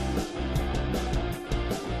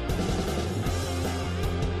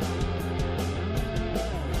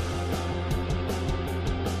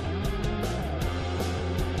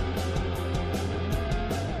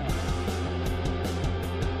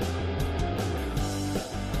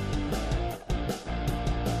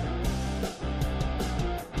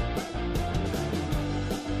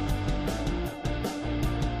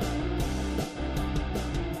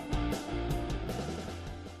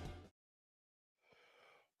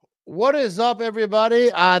What is up,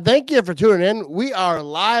 everybody? Thank you for tuning in. We are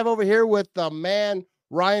live over here with the man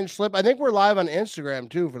Ryan Schlipp. I think we're live on Instagram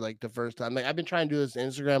too for like the first time. Like I've been trying to do this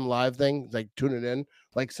Instagram live thing, like tuning in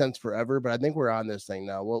like since forever, but I think we're on this thing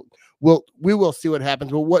now. We will see what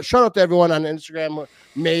happens. Well, shout out to everyone on Instagram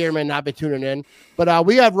who may or may not be tuning in. But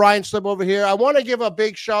we have Ryan Schlipp over here. I want to give a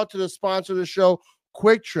big shout to the sponsor of the show,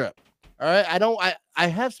 Quick Trip. All right, I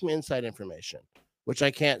have some inside information, which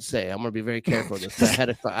I can't say. I'm gonna be very careful with this.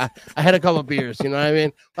 I had a couple of beers, you know what I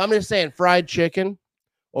mean? I'm just saying, fried chicken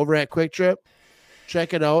over at Quick Trip.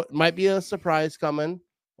 Check it out. Might be a surprise coming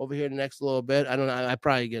over here the next little bit. I don't know. I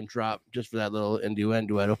probably get dropped just for that little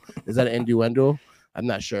innuendo. Is that an innuendo? I'm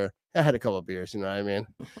not sure. I had a couple of beers, you know what I mean?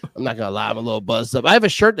 I'm not gonna lie, I'm a little buzzed up. I have a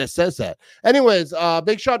shirt that says that. Anyways,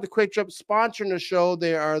 big shout out to Quick Trip sponsoring the show.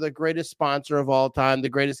 They are the greatest sponsor of all time, the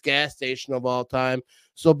greatest gas station of all time.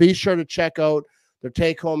 So be sure to check out their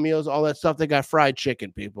take-home meals, all that stuff. They got fried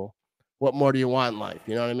chicken, people. What more do you want in life?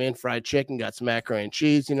 You know what I mean? Fried chicken, got some macaroni and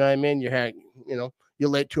cheese. You know what I mean? You're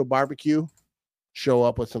late to a barbecue. Show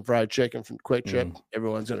up with some fried chicken from Quick Trip.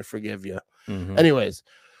 Everyone's gonna forgive you. Anyways,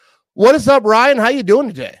 what is up, Ryan? How you doing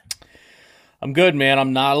today? I'm good, man.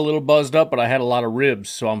 I'm not a little buzzed up, but I had a lot of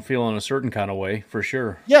ribs, so I'm feeling a certain kind of way for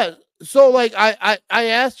sure. Yeah. So like I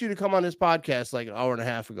asked you to come on this podcast like an hour and a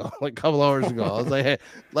half ago, like a couple hours ago. I was like, hey,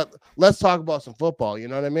 let's talk about some football. You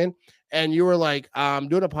know what I mean? And you were like, I'm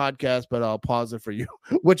doing a podcast, but I'll pause it for you,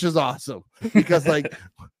 which is awesome because like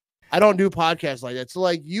I don't do podcasts like that. So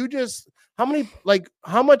like you just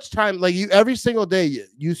how much time like you every single day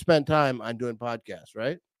you spend time on doing podcasts,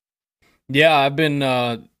 right? Yeah, I've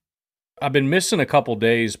been missing a couple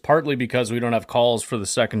days, partly because we don't have calls for the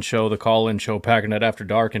second show, the call-in show, Packernet After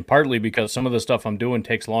Dark, and partly because some of the stuff I'm doing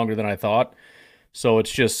takes longer than I thought. So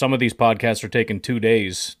it's just some of these podcasts are taking 2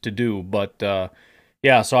 days to do. But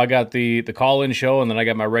yeah, so I got the call-in show, and then I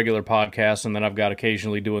got my regular podcast, and then I've got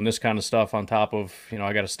occasionally doing this kind of stuff on top of,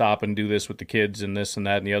 I got to stop and do this with the kids and this and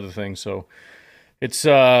that and the other thing. So it's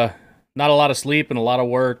not a lot of sleep and a lot of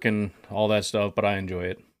work and all that stuff, but I enjoy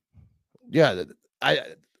it. Yeah,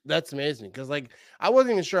 that's amazing because like I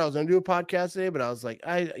wasn't even sure I was gonna do a podcast today, but I was like,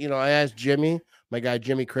 I asked Jimmy, my guy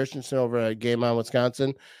Jimmy Christensen over at Game On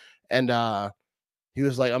Wisconsin, and he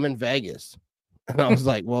was like, I'm in Vegas. And I was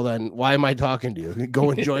like, well then why am I talking to you?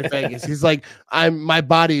 Go enjoy Vegas. He's like, my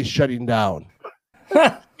body is shutting down.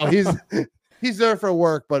 He's there for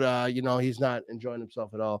work, but he's not enjoying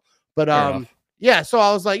himself at all. But yeah, so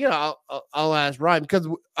I was like, I'll ask Ryan because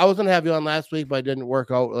I was gonna have you on last week, but I didn't work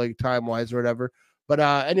out like time wise or whatever. But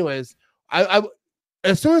anyways, I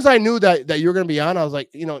as soon as I knew that you were gonna be on, I was like,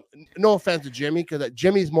 no offense to Jimmy, because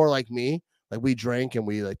Jimmy's more like me. Like we drink and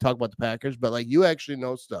we like talk about the Packers, but like you actually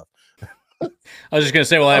know stuff. I was just gonna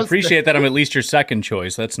say, well, I appreciate that I'm at least your second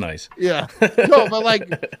choice. That's nice. Yeah, no, but like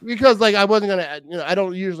because like I wasn't gonna, I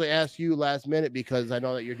don't usually ask you last minute because I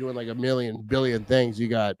know that you're doing like a billion things. You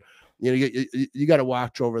got. You got to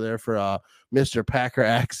watch over there for Mr. Packer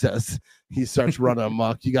Access. He starts running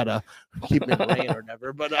amok. You got to keep him in lane or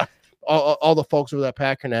whatever. But all the folks over that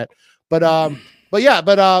Packernet.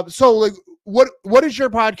 So like, what is your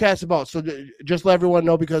podcast about? So just let everyone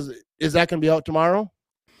know, because is that going to be out tomorrow?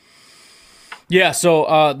 Yeah,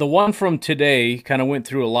 so the one from today kind of went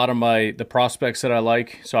through a lot of the prospects that I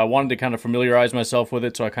like. So I wanted to kind of familiarize myself with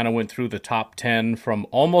it. So I kind of went through the top 10 from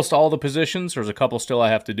almost all the positions. There's a couple still I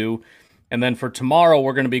have to do. And then for tomorrow,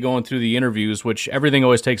 we're going to be going through the interviews, which everything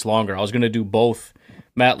always takes longer. I was going to do both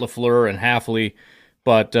Matt LaFleur and Halfley,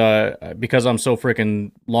 but because I'm so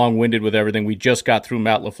freaking long-winded with everything, we just got through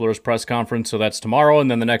Matt LaFleur's press conference. So that's tomorrow, and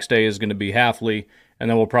then the next day is going to be Halfley, and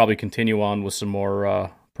then we'll probably continue on with some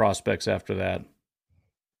more prospects after that.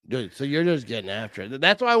 Dude, so you're just getting after it.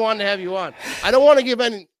 That's why I wanted to have you on. I don't want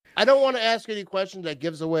to ask any questions that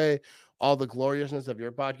gives away all the gloriousness of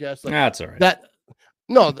your podcast. Like, that's all right.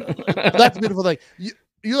 That's a beautiful thing.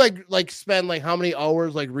 You like spend like how many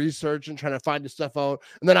hours like researching, trying to find this stuff out,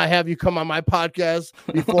 and then I have you come on my podcast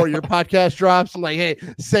before your podcast drops and like, hey,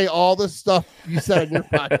 say all the stuff you said in your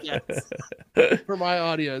podcast for my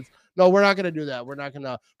audience. No, we're not gonna do that. We're not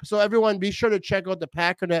gonna. So everyone, be sure to check out the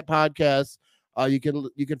Packernet podcast. You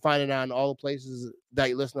can find it on all the places that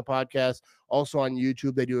you listen to podcasts. Also on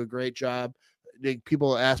YouTube, they do a great job.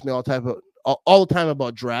 People ask me all the time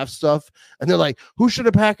about draft stuff, and they're like, "Who should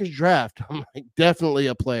the Packers draft?" I'm like, "Definitely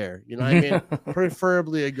a player." You know what I mean?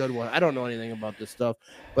 Preferably a good one. I don't know anything about this stuff,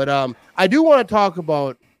 but I do want to talk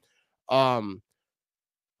about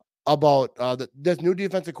this new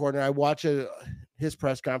defensive coordinator. I watched his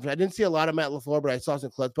press conference. I didn't see a lot of Matt LaFleur, but I saw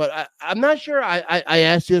some clips. But I'm not sure I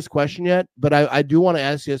asked you this question yet, but I do want to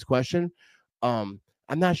ask you this question. I'm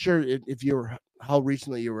not sure if you're how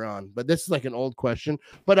recently you were on, but this is like an old question.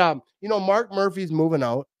 But Mark Murphy's moving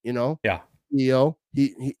out. Yeah. CEO,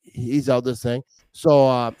 he's out this thing.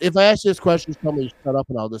 So if I ask you this question, tell me to shut up,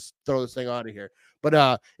 and I'll just throw this thing out of here.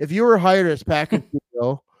 But if you were hired as Packers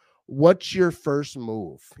CEO, what's your first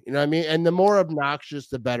move? You know what I mean? And the more obnoxious,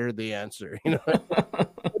 the better the answer. What are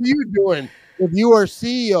you doing if you are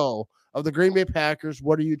CEO of the Green Bay Packers?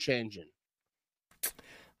 What are you changing?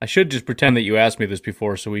 I should just pretend that you asked me this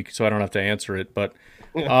before, so I don't have to answer it. But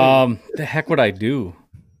the heck would I do?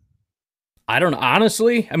 I don't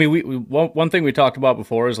honestly. I mean, one thing we talked about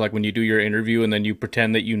before is like when you do your interview and then you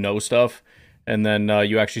pretend that you know stuff, and then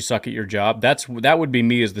you actually suck at your job. That would be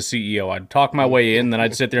me as the CEO. I'd talk my way in, then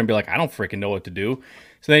I'd sit there and be like, I don't freaking know what to do.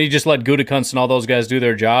 So then you just let Gutekunst and all those guys do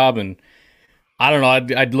their job, and I don't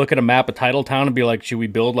know. I'd look at a map of Titletown and be like, should we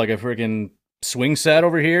build like a freaking swing set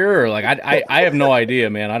over here? Or like, I have no idea,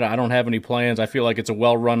 man. I don't have any plans. I feel like it's a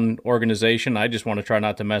well-run organization. I just want to try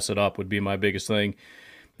not to mess it up would be my biggest thing.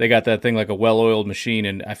 They got that thing like a well-oiled machine,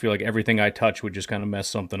 and I feel like everything I touch would just kind of mess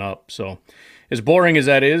something up. So as boring as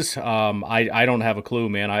that is, I don't have a clue,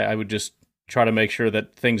 man. I would just try to make sure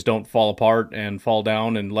that things don't fall apart and fall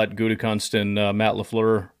down and let Gutekunst and Matt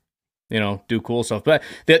LaFleur, do cool stuff. But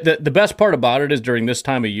the best part about it is during this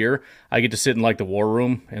time of year, I get to sit in like the war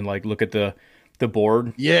room and like look at the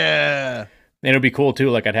board. Yeah. And it'd be cool too.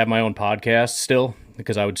 Like I'd have my own podcast still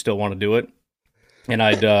because I would still want to do it. And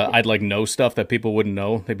I'd like know stuff that people wouldn't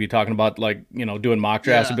know. They'd be talking about like, doing mock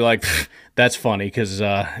drafts and be like, that's funny because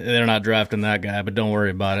they're not drafting that guy, but don't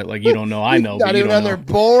worry about it. Like, you don't know. I know. He's not even on their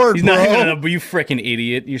board, He's bro. not even on, you freaking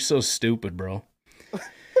idiot. You're so stupid, bro.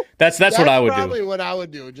 That's what I would do. Probably what I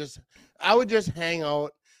would do. I would just hang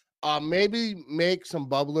out. Maybe make some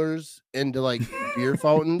bubblers into like beer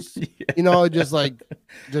fountains. Yeah.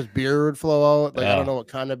 Just beer would flow out. Like I don't know what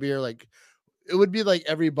kind of beer. Like it would be like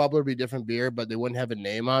every bubbler would be different beer, but they wouldn't have a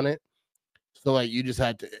name on it. So like you just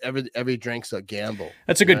had to every drink's a gamble.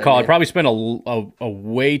 That's a good call. I'd probably spend a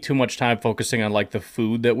way too much time focusing on like the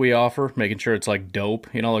food that we offer, making sure it's like dope.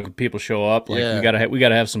 Like when people show up, like we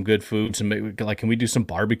gotta have some good food. So like, can we do some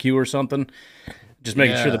barbecue or something? Just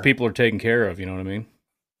making sure the people are taken care of. You know what I mean?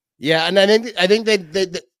 Yeah, and I think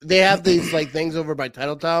they have these like things over by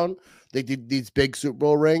Titletown. They did these big Super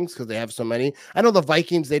Bowl rings because they have so many. I know the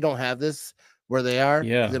Vikings, they don't have this where they are.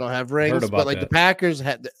 Yeah, they don't have rings, but like the Packers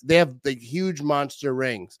they have the huge monster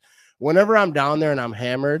rings. Whenever I'm down there and I'm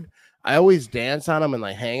hammered, I always dance on them and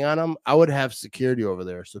like hang on them. I would have security over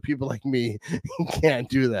there, so people like me can't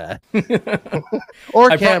do that. Or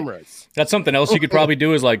cameras. That's something else you could probably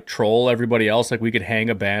do is like troll everybody else. Like we could hang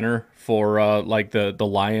a banner for like the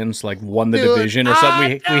Lions like won the division or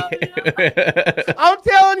something. I'm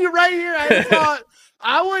telling you right here. I thought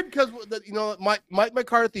I would because Mike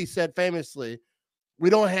McCarthy said famously, we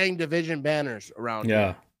don't hang division banners around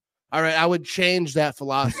here. All right, I would change that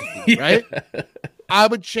philosophy, right? I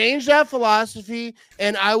would change that philosophy,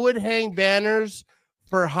 and I would hang banners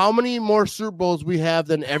for how many more Super Bowls we have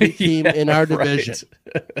than every team in our division.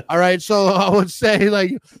 Right. All right, so I would say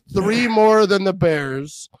like 3 more than the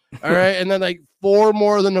Bears, all right, and then like 4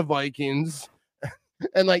 more than the Vikings,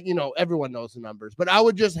 and like everyone knows the numbers, but I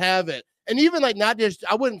would just have it, and even like not just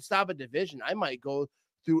I wouldn't stop at division. I might go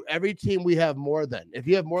through every team we have more than. If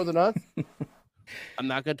you have more than us, I'm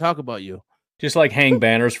not going to talk about you. Just like hang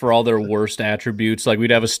banners for all their worst attributes. Like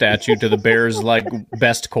we'd have a statue to the Bears' like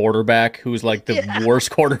best quarterback, who's like the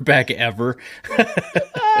worst quarterback ever. That's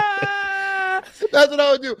what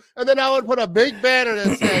I would do. And then I would put a big banner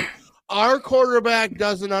that said, our quarterback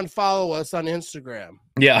doesn't unfollow us on Instagram.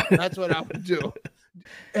 Yeah. That's what I would do.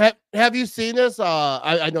 Have you seen this?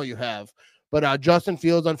 I know you have. But Justin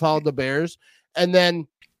Fields unfollowed the Bears. And then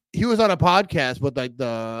he was on a podcast with like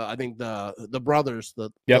the brothers,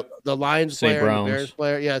 the Lions St. player, Browns. And the Bears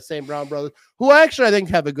player, St. Brown brothers, who actually I think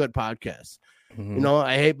have a good podcast. Mm-hmm.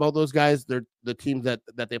 I hate both those guys. They're the teams that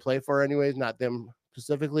they play for, anyways, not them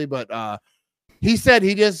specifically. But he said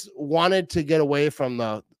he just wanted to get away from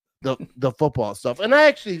the football stuff, and I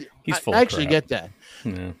actually get that.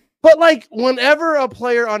 Yeah. But like whenever a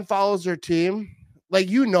player unfollows their team, like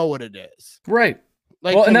what it is, right?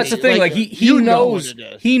 Like, well, and that's the thing. Like he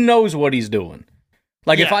knows what he's doing.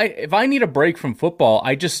 Like if I need a break from football,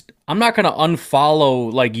 I'm not gonna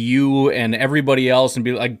unfollow like you and everybody else and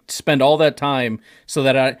be like spend all that time so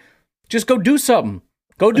that I just go do something.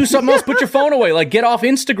 Go do something else. Put your phone away. Like get off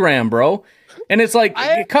Instagram, bro. And it's like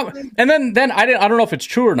come. And then I don't know if it's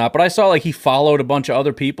true or not, but I saw like he followed a bunch of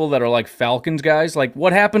other people that are like Falcons guys. Like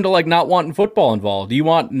what happened to like not wanting football involved? Do you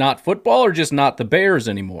want not football or just not the Bears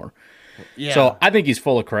anymore? Yeah. So I think he's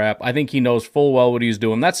full of crap. I think he knows full well what he's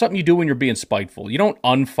doing. That's something you do when you're being spiteful. You don't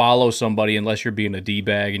unfollow somebody unless you're being a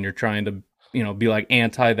D-bag and you're trying to, be like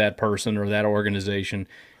anti that person or that organization.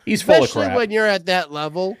 He's full of crap. Especially when you're at that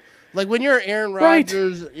level. Like when you're Aaron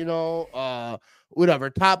Rodgers, whatever,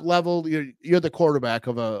 top level, you're the quarterback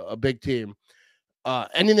of a big team.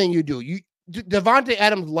 Anything you do, Devontae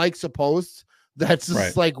Adams likes a post that's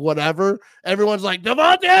just like whatever. Everyone's like,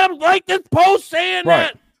 Devontae Adams liked this post saying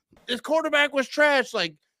that this quarterback was trash.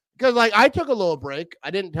 Like, because like I took a little break.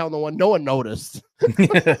 I didn't tell no one noticed.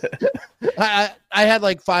 I had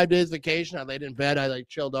like 5 days vacation. I laid in bed. I like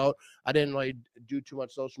chilled out. I didn't like do too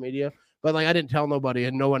much social media, but like I didn't tell nobody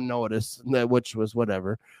and no one noticed, which was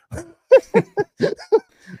whatever.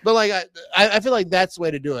 But like I feel like that's the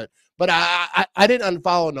way to do it. But I didn't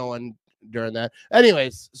unfollow no one during that.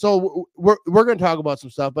 Anyways, so we're going to talk about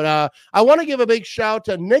some stuff, but I want to give a big shout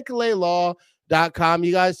to NicoletLaw.com.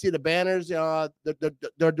 You guys see the banners,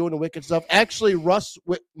 they're doing the wicked stuff. Actually, Russ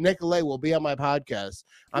Nicolet will be on my podcast.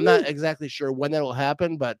 I'm not exactly sure when that will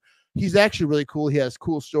happen, but he's actually really cool. He has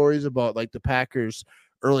cool stories about like the Packers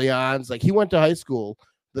early on. Like he went to high school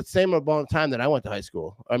the same amount of time that I went to high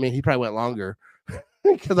school. I mean, he probably went longer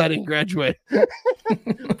because I didn't graduate.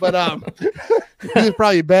 But he was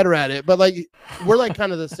probably better at it. But like we're like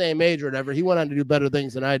kind of the same age or whatever. He went on to do better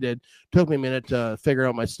things than I did. Took me a minute to figure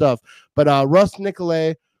out my stuff. But Russ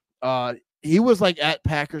Nicolet, he was like at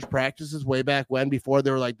Packers practices way back when, before they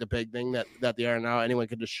were like the big thing that they are now. Anyone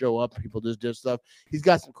could just show up. People just did stuff. He's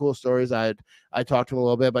got some cool stories. I talked to him a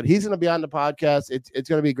little bit, but he's going to be on the podcast. It's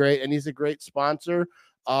going to be great. And he's a great sponsor.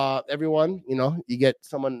 Everyone, you get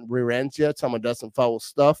someone rear-ends you, someone does some foul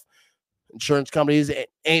stuff. Insurance companies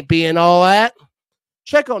ain't being all that.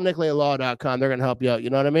 Check out NicoletLaw.com. They're going to help you out. You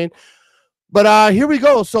know what I mean? But here we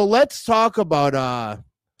go. So let's talk about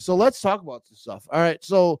some stuff. All right.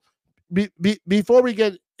 So before we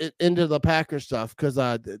get into the Packers stuff, because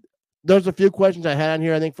there's a few questions I had on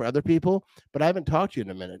here, I think, for other people, but I haven't talked to you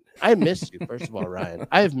in a minute. I missed you, first of all, Ryan.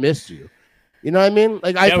 I have missed you. You know what I mean?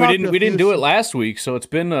 Like we didn't do it last week, so it's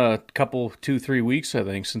been a couple 2-3 weeks, I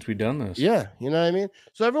think, since we've done this. Yeah, you know what I mean?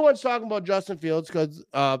 So everyone's talking about Justin Fields because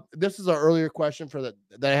this is an earlier question that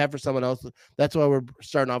I have for someone else. That's why we're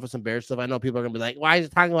starting off with some Bears stuff. I know people are gonna be like, "Why is he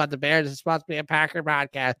talking about the Bears? It's supposed to be a Packer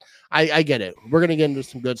podcast." I get it. We're gonna get into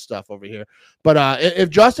some good stuff over here. But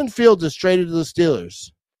if Justin Fields is traded to the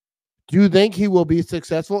Steelers, do you think he will be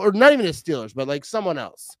successful? Or not even the Steelers, but like someone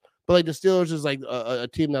else? But like the Steelers is like a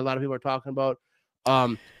team that a lot of people are talking about.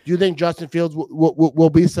 Do you think Justin Fields will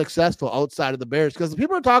be successful outside of the Bears? Because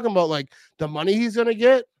people are talking about like the money he's going to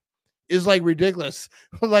get is like ridiculous.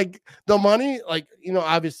 Like the money, like,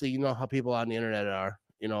 obviously, how people on the internet are,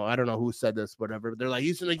 I don't know who said this, whatever. But they're like,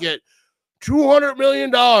 he's going to get $200 million.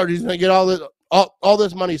 He's going to get all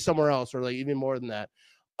this money somewhere else, or like even more than that.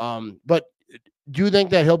 But do you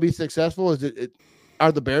think that he'll be successful?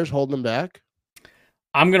 Are the Bears holding him back?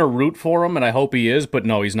 I'm going to root for him, and I hope he is, but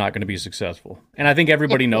no, he's not going to be successful. And I think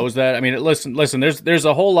everybody knows that. I mean, listen, there's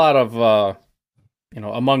a whole lot of,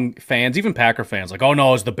 among fans, even Packer fans, like, oh,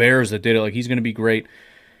 no, it's the Bears that did it. Like, he's going to be great.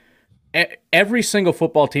 Every single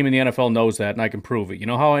football team in the NFL knows that, and I can prove it. You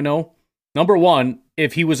know how I know? Number one,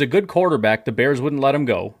 if he was a good quarterback, the Bears wouldn't let him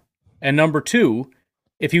go. And number two,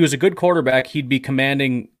 if he was a good quarterback, he'd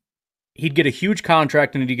get a huge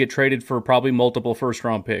contract, and he'd get traded for probably multiple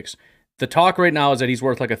first-round picks. The talk right now is that he's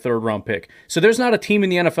worth like a third-round pick. So there's not a team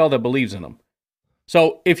in the NFL that believes in him.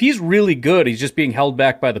 So if he's really good, he's just being held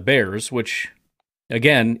back by the Bears, which,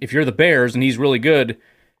 again, if you're the Bears and he's really good,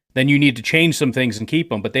 then you need to change some things and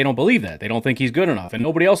keep him. But they don't believe that. They don't think he's good enough. And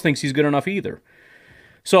nobody else thinks he's good enough either.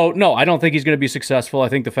 So, no, I don't think he's going to be successful. I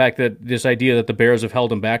think the fact that this idea that the Bears have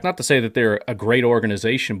held him back, not to say that they're a great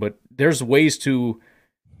organization, but there's ways to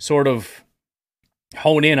sort of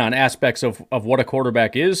hone in on aspects of what a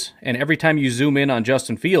quarterback is. And every time you zoom in on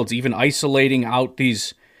Justin Fields, even isolating out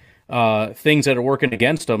these things that are working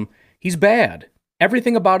against him, he's bad.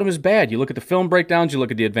 Everything about him is bad. You look at the film breakdowns, you look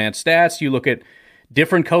at the advanced stats, you look at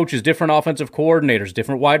different coaches, different offensive coordinators,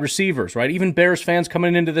 different wide receivers, right? Even Bears fans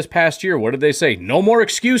coming into this past year, what did they say? No more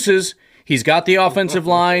excuses. He's got the offensive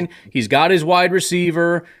line. He's got his wide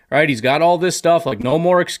receiver, right? He's got all this stuff. Like, no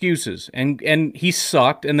more excuses. And he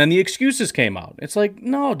sucked, and then the excuses came out. It's like,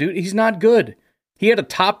 no, dude, he's not good. He had a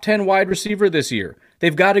top 10 wide receiver this year.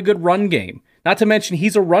 They've got a good run game. Not to mention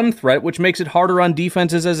he's a run threat, which makes it harder on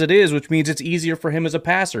defenses as it is, which means it's easier for him as a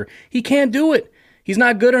passer. He can't do it. He's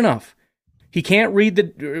not good enough. He can't read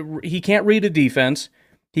a defense.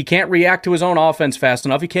 He can't react to his own offense fast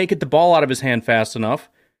enough. He can't get the ball out of his hand fast enough.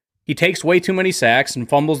 He takes way too many sacks and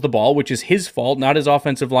fumbles the ball, which is his fault, not his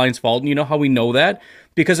offensive line's fault. And you know how we know that?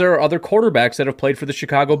 Because there are other quarterbacks that have played for the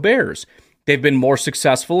Chicago Bears. They've been more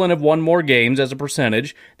successful and have won more games as a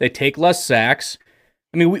percentage. They take less sacks.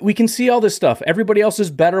 I mean, we can see all this stuff. Everybody else is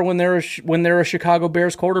better when they're a Chicago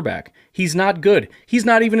Bears quarterback. He's not good. He's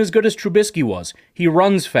not even as good as Trubisky was. He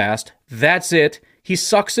runs fast. That's it. He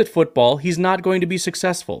sucks at football. He's not going to be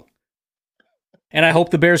successful. And I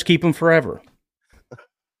hope the Bears keep him forever.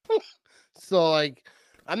 So, like,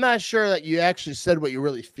 I'm not sure that you actually said what you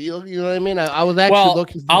really feel. You know what I mean? I was actually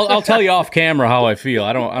looking. I'll tell you off camera how I feel.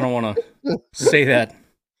 I don't want to say that.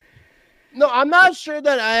 No, I'm not sure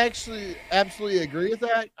that I actually absolutely agree with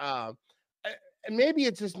that. And maybe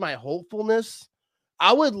it's just my hopefulness.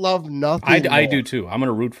 I would love nothing. I do too. I'm going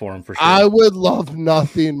to root for him for sure. I would love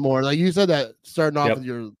nothing more. Like you said that starting off with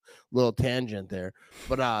your little tangent there,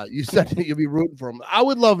 but you said that you'd be rooting for him. I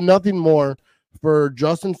would love nothing more for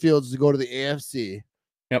Justin Fields to go to the AFC.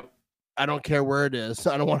 Yep. I don't care where it is.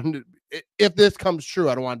 I don't want him to. If this comes true,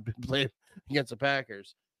 I don't want to play against the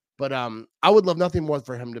Packers. But I would love nothing more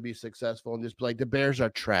for him to be successful and just be like, the Bears are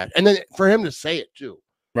trash. And then for him to say it too.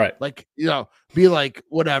 Right. Like, be like,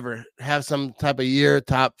 whatever, have some type of year,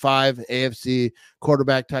 top 5 AFC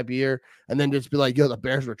quarterback type of year. And then just be like, the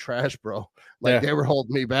Bears were trash, bro. Like they were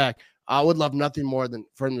holding me back. I would love nothing more than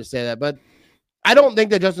for him to say that. But I don't think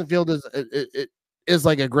that Justin Fields is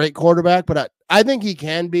like a great quarterback, but I think he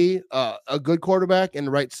can be a good quarterback in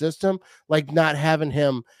the right system. Like not having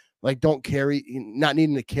him like not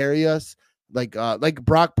needing to carry us like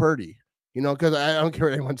Brock Purdy, because I don't care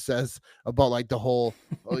what anyone says about like the whole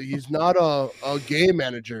he's not a game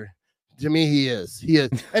manager. To me, he is.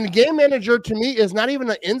 And game manager to me is not even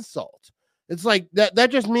an insult. It's like that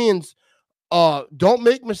just means don't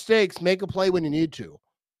make mistakes, make a play when you need to.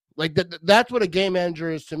 Like that's what a game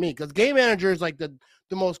manager is to me, because game manager is like the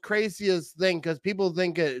most craziest thing, because people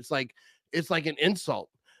think it's like an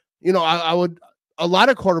insult. A lot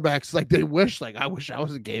of quarterbacks, like they wish, like I wish I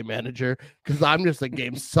was a game manager because I'm just a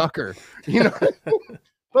game sucker,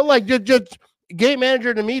 But like just game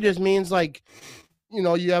manager to me just means like,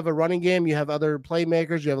 you have a running game, you have other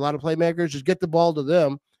playmakers, you have a lot of playmakers, just get the ball to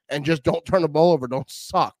them and just don't turn the ball over, don't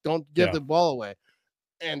suck, don't give the ball away.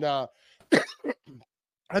 And I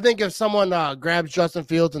think if someone grabs Justin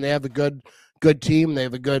Fields and they have a good team, they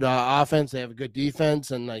have a good offense, they have a good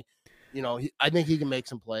defense, and like. I think he can make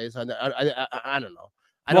some plays. I don't know.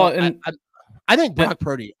 I think Brock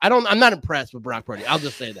Purdy. I'm not impressed with Brock Purdy. I'll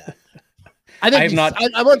just say that.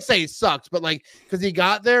 I wouldn't say he sucks, but like because he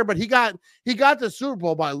got there, but he got the Super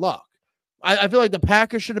Bowl by luck. I feel like the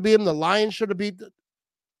Packers should have beat him. The Lions should have beat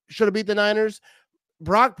the Niners.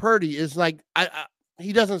 Brock Purdy is like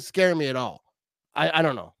he doesn't scare me at all. I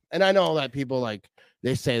don't know, and I know that people like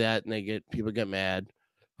they say that and people get mad.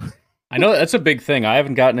 I know that's a big thing. I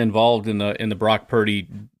haven't gotten involved in the Brock Purdy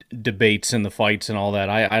debates and the fights and all that.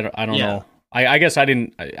 I don't know. I guess I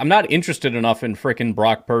didn't. I'm not interested enough in freaking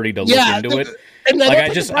Brock Purdy to look into it. And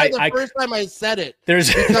like the first time I said it,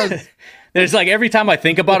 there's like every time I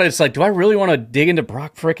think about it, it's like, do I really want to dig into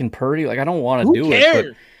Brock freaking Purdy? Like I don't want to do it.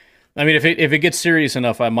 But, I mean, if it gets serious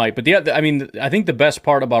enough, I might. But I think the best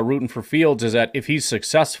part about rooting for Fields is that if he's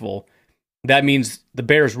successful, that means the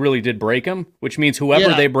Bears really did break him, which means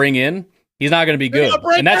whoever they bring in, he's not going to be good.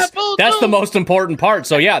 And that's the most important part.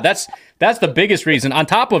 So yeah, that's the biggest reason, on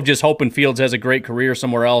top of just hoping Fields has a great career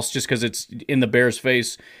somewhere else just because it's in the Bears'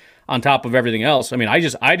 face on top of everything else. I mean, I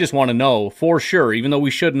just want to know for sure, even though we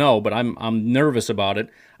should know, but I'm nervous about it.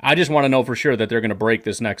 I just want to know for sure that they're going to break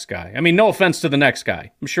this next guy. I mean, no offense to the next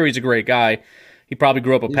guy. I'm sure he's a great guy. He probably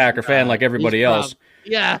grew up a Packer fan like everybody else.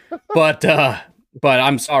 Yeah. But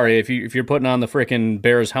I'm sorry, if you're putting on the freaking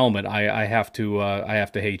Bears helmet, I have to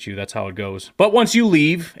hate you. That's how it goes. But once you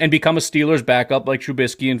leave and become a Steelers backup like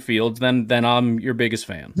Trubisky and Fields, then I'm your biggest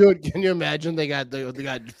fan. Dude, can you imagine they got Fields,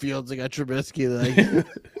 they got Trubisky, like,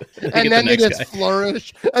 and then they just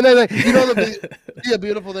flourish. And then the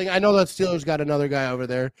beautiful thing. I know that Steelers got another guy over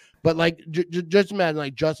there, but like just imagine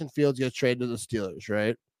like Justin Fields gets traded to the Steelers,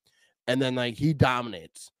 right? And then like he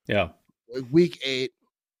dominates. Yeah. Like, week 8.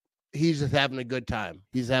 He's just having a good time.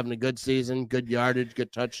 He's having a good season, good yardage,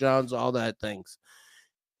 good touchdowns, all that things.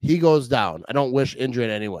 He goes down. I don't wish injury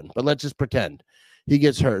to anyone, but let's just pretend he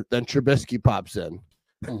gets hurt. Then Trubisky pops in,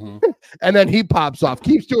 and then he pops off,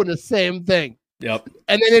 keeps doing the same thing. Yep.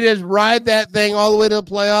 And then they just ride that thing all the way to the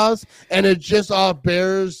playoffs, and it's just all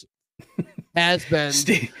Bears has been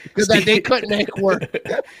because they couldn't make work.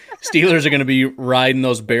 Steelers are going to be riding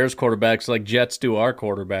those Bears quarterbacks like Jets do our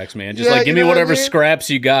quarterbacks, man. Just give me whatever scraps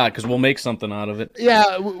you got because we'll make something out of it.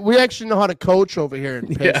 Yeah, we actually know how to coach over here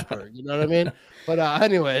in Pittsburgh. You know what I mean? But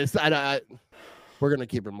anyways, we're going to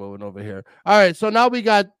keep it moving over here. All right, so now we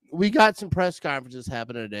got some press conferences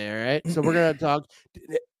happening today, all right? So we're going to talk.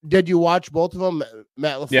 Did you watch both of them,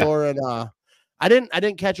 Matt LaFleur and I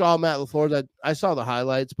didn't catch all Matt LaFleur. I saw the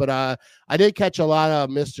highlights, but I did catch a lot of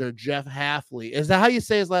Mr. Jeff Hafley. Is that how you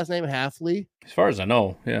say his last name, Hafley? As far as I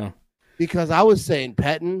know, yeah. Because I was saying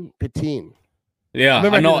Patine. Yeah, I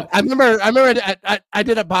remember I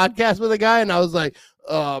did a podcast with a guy, and I was like,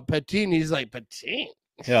 Patine. He's like, Patine.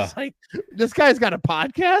 Yeah. Like, this guy's got a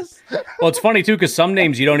podcast? Well, it's funny, too, because some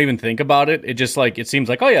names you don't even think about it. It just, it seems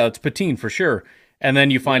like, oh, yeah, it's Patine for sure. And then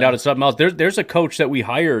you find out it's something else. There's a coach that we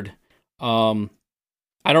hired.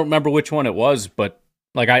 I don't remember which one it was, but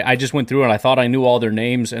I just went through and I thought I knew all their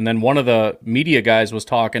names. And then one of the media guys was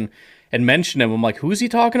talking and mentioned him. I'm like, who's he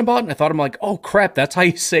talking about? And I thought, I'm like, oh crap, that's how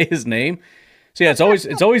you say his name. So yeah, it's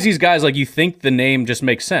always these guys, you think the name just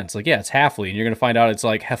makes sense. Yeah, it's Hafley, and you're going to find out it's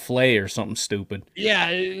like Hefley or something stupid. Yeah.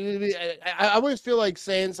 I always feel like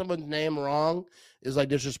saying someone's name wrong is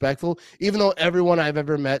disrespectful, even though everyone I've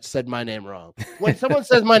ever met said my name wrong. When someone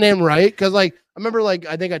says my name right, because I remember I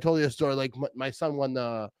think I told you a story, my son won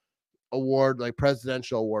the award,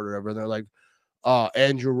 presidential award or whatever, and they're like,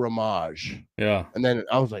 Andrew Ramage. Yeah. And then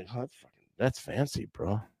I was like, oh, that's fancy,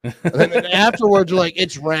 bro. And then afterwards, you're like,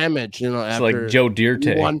 it's Ramage, It's after like Joe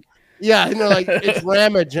Dirte. Yeah, it's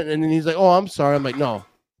Ramage. And then he's like, oh, I'm sorry. I'm like, no.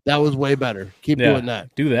 That was way better. Keep doing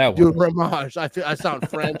that. Do that one. Do Ramage. I sound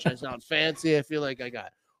French. I sound fancy. I feel like I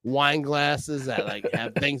got wine glasses that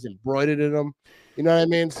have things embroidered in them. You know what I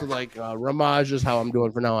mean? So Ramage is how I'm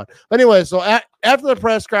doing for now on. But anyway, so after the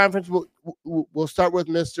press conference, we'll start with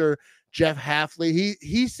Mr. Jeff Hafley.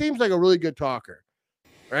 He seems like a really good talker,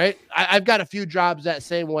 right? I've got a few jobs that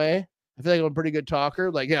same way. I feel like I'm a pretty good talker.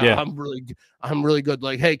 I'm really good.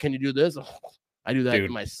 Hey, can you do this? I do that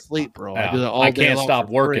in my sleep, bro. I do that all day. I can't stop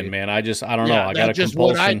working, man. I don't know. I got a compulsion.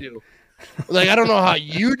 What I do. I don't know how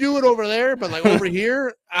you do it over there, but over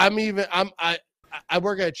here, I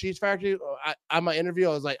work at a cheese factory. On my interview, I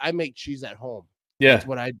was like, I make cheese at home. Yeah, that's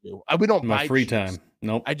what I do. We don't buy free cheese. Time.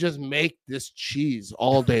 Nope. I just make this cheese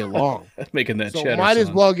all day long. Making that so cheddar. Might as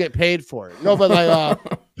well get paid for it. No, but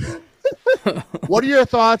what are your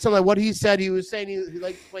thoughts on what he said? He was saying he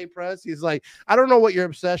likes to play press. He's like, I don't know what your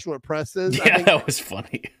obsession with press is. Yeah, that was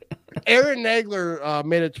funny. Aaron Nagler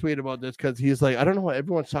made a tweet about this because he's like, I don't know what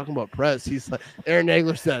everyone's talking about press. He's like, Aaron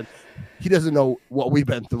Nagler said he doesn't know what we've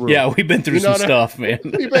been through. Yeah, we've been through some stuff, man.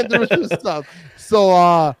 We've been through some stuff.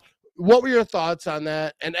 So, what were your thoughts on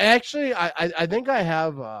that? And actually, I think I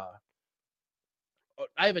have a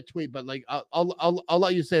tweet, but I'll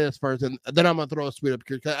let you say this first, and then I'm gonna throw a tweet up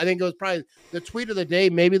here because I think it was probably the tweet of the day,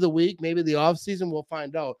 maybe the week, maybe the off season. We'll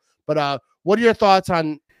find out. But what are your thoughts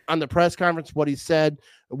on the press conference? What he said?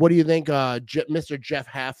 What do you think, Mr. Jeff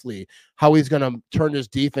Hafley? How he's gonna turn his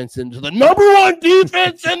defense into the #1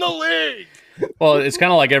 defense in the league? Well, it's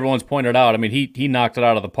kind of like everyone's pointed out. I mean, he knocked it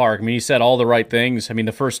out of the park. I mean, he said all the right things. I mean,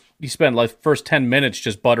 he spent first 10 minutes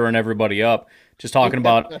just buttering everybody up, just talking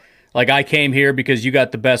about. I came here because you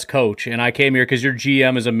got the best coach, and I came here because your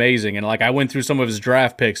GM is amazing. And I went through some of his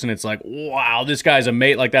draft picks, and it's wow, this guy's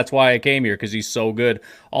amazing. That's why I came here, because he's so good.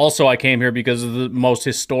 Also, I came here because of the most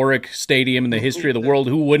historic stadium in the history of the world.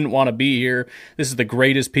 Who wouldn't want to be here? This is the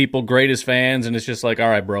greatest people, greatest fans, and it's just all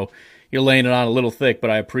right, bro, you're laying it on a little thick, but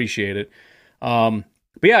I appreciate it. But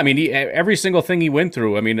yeah, I mean, every single thing he went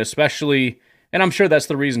through, I mean, especially. And I'm sure that's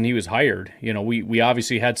the reason he was hired. You know, we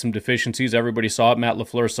obviously had some deficiencies. Everybody saw it. Matt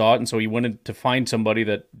LaFleur saw it. And so he wanted to find somebody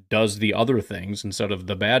that does the other things instead of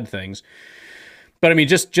the bad things. But, I mean,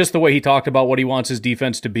 just the way he talked about what he wants his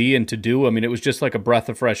defense to be and to do, I mean, it was just like a breath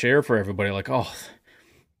of fresh air for everybody.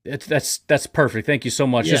 That's perfect. Thank you so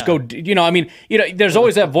much. Yeah. Just go, there's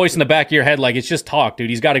always that voice in the back of your head it's just talk, dude.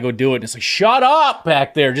 He's got to go do it. And it's shut up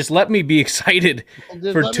back there. Just let me be excited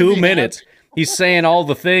for 2 minutes. He's saying all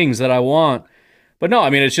the things that I want. But no,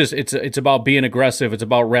 I mean, it's about being aggressive. It's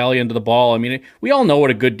about rallying to the ball. I mean, we all know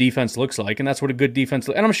what a good defense looks like, and that's what a good defense.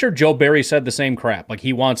 And I'm sure Joe Barry said the same crap.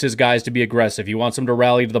 He wants his guys to be aggressive. He wants them to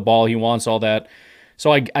rally to the ball. He wants all that.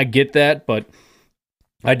 So I get that, but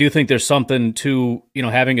I do think there's something to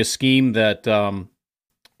having a scheme that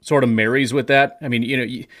sort of marries with that. I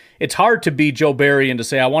mean, it's hard to be Joe Barry and to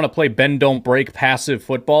say I want to play bend don't break passive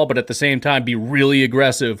football, but at the same time be really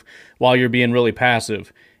aggressive while you're being really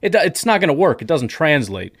passive. It's not going to work. It doesn't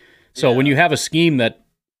translate. So when you have a scheme that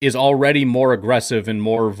is already more aggressive and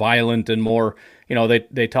more violent and more,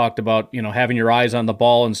 they talked about, having your eyes on the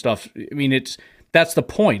ball and stuff. I mean, that's the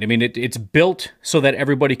point. I mean, it's built so that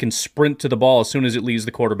everybody can sprint to the ball as soon as it leaves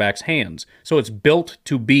the quarterback's hands. So it's built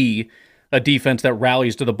to be a defense that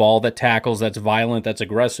rallies to the ball, that tackles, that's violent, that's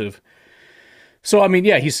aggressive. So, I mean,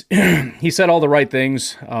 yeah, he said all the right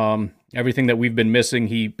things. Everything that we've been missing,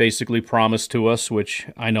 he basically promised to us, which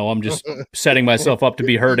I know I'm just setting myself up to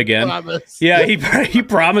be hurt again. Yeah, he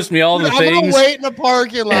promised me all the things. I'm going to wait in the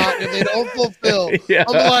parking lot if they don't fulfill. Yeah.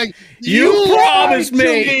 I'm like, you promised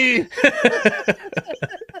me.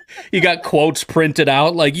 You got quotes printed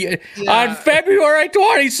out like, on February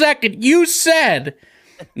 22nd, you said.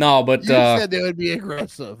 No, but... You said they would be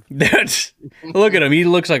aggressive. Look at him. He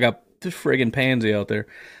looks like a friggin' pansy out there.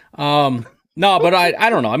 No, but I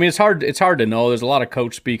don't know. I mean, it's hard to know. There's a lot of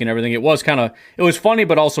coach speak and everything. It was funny,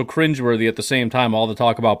 but also cringeworthy at the same time, all the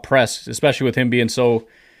talk about press, especially with him being so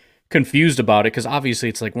confused about it, because obviously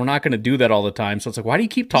it's like, we're not going to do that all the time. So it's like, why do you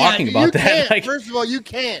keep talking about that? Like, first of all, you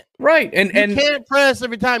can't. Right. And you can't press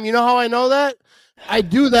every time. You know how I know that? I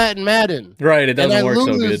do that in Madden. Right. It doesn't work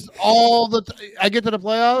so good. All the I get to the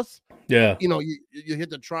playoffs. Yeah. You hit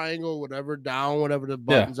the triangle, whatever the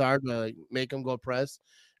buttons are to like, make them go press.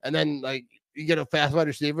 And then like you get a fast wide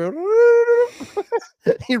receiver,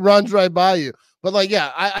 he runs right by you. But like,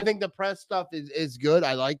 yeah, I think the press stuff is good.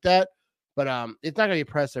 I like that. But it's not gonna be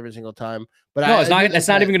press every single time. But no, it's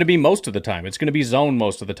not even gonna be most of the time. It's gonna be zone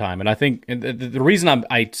most of the time. And I think the reason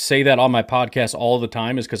I say that on my podcast all the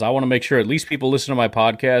time is because I want to make sure at least people listen to my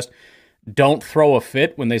podcast don't throw a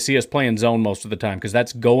fit when they see us playing zone most of the time, because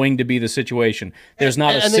that's going to be the situation. There's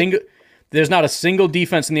not a single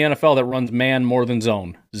defense in the NFL that runs man more than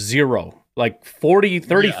zone. Zero. Like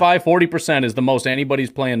 40% is the most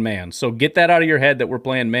anybody's playing man. So get that out of your head that we're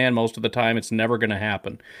playing man most of the time. It's never going to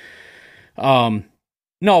happen. No,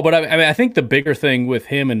 but I think the bigger thing with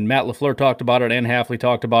him, and Matt LaFleur talked about it and Hafley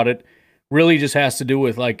talked about it, really just has to do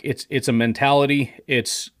with like it's a mentality,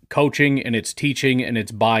 it's coaching, and it's teaching, and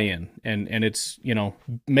it's buy-in, and it's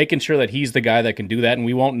making sure that he's the guy that can do that, and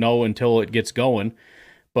we won't know until it gets going.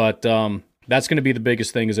 But that's going to be the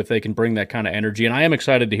biggest thing, is if they can bring that kind of energy. And I am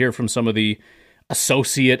excited to hear from some of the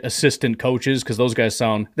assistant coaches, because those guys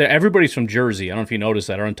everybody's from Jersey. I don't know if you noticed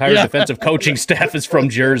that. Our entire defensive coaching staff is from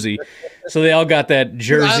Jersey. So they all got that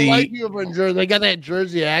Jersey. I like people from Jersey. They got that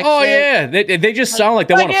Jersey accent. Oh, yeah. They just sound like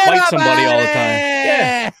they want to fight somebody all the time.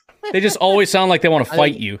 Yeah. They just always sound like they want to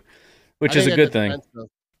fight you, which is a good thing.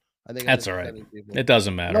 I think that's all right. It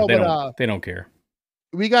doesn't matter. They don't care.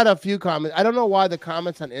 We got a few comments. I don't know why the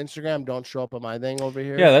comments on Instagram don't show up on my thing over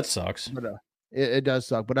here. Yeah, that sucks. But, it does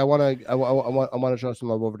suck. But I want to show some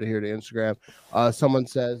love over to here to Instagram. Someone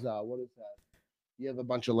says, "What is that?" You have a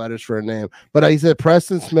bunch of letters for a name, but he said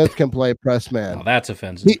Preston Smith can play press man. Oh, that's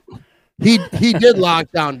offensive. He did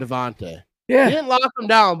lock down Devontae. Yeah, he didn't lock him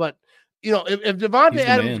down, but if Devontae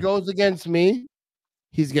Adams goes against me,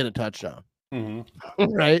 he's getting a touchdown.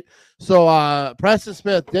 Mm-hmm. Right. So Preston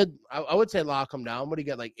Smith did, I would say, lock him down, but he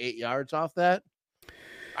got like 8 yards off that.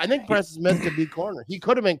 I think Preston Smith could be corner. He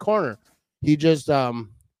could have been corner. He just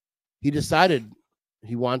he decided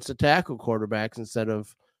he wants to tackle quarterbacks instead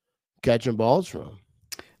of catching balls from them.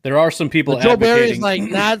 There are some people Joe Barry's like,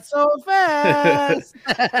 not so fast.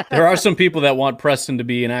 There are some people that want Preston to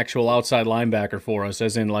be an actual outside linebacker for us,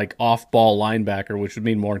 as in like off-ball linebacker, which would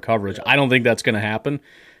mean more coverage. I don't think that's going to happen,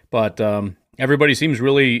 but everybody seems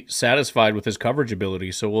really satisfied with his coverage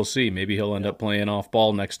ability, so we'll see. Maybe he'll end up playing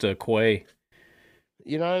off-ball next to Quay.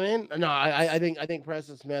 You know what I mean? No, I think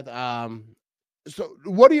Preston Smith. So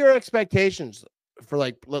what are your expectations for,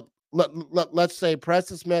 like, let's say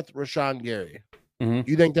Preston Smith, Rashawn Gary? Mm-hmm.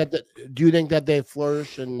 Do you think that they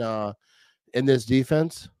flourish in this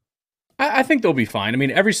defense? I think they'll be fine. I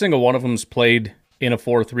mean, every single one of them's played in a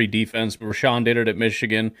 4-3 defense. Rashawn did it at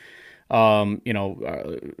Michigan.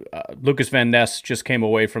 Lucas Van Ness just came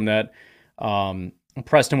away from that.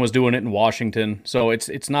 Preston was doing it in Washington, so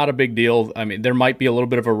it's not a big deal. I mean, there might be a little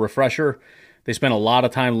bit of a refresher. They spent a lot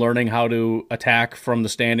of time learning how to attack from the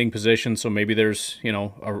standing position, so maybe there's a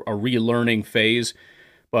relearning phase.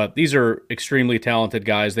 But these are extremely talented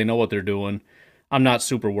guys. They know what they're doing. I'm not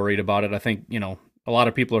super worried about it. I think a lot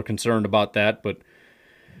of people are concerned about that, but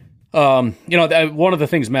one of the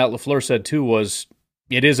things Matt LaFleur said too was,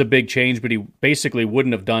 it is a big change, but he basically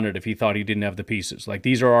wouldn't have done it if he thought he didn't have the pieces. Like,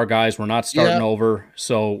 these are our guys. We're not starting over.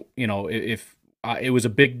 So, if it was a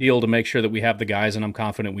big deal to make sure that we have the guys, and I'm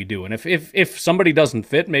confident we do. And if somebody doesn't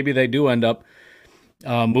fit, maybe they do end up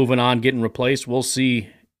moving on, getting replaced. We'll see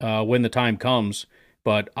when the time comes.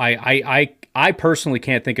 But I personally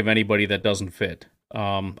can't think of anybody that doesn't fit.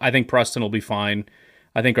 I think Preston will be fine.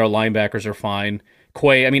 I think our linebackers are fine.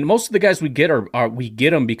 Quay. I mean, most of the guys we get are we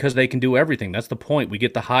get them because they can do everything. That's the point. We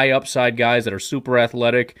get the high upside guys that are super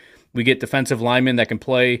athletic. We get defensive linemen that can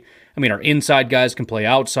play. I mean, our inside guys can play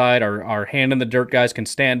outside. Our hand in the dirt guys can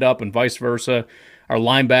stand up, and vice versa. Our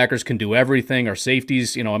linebackers can do everything. Our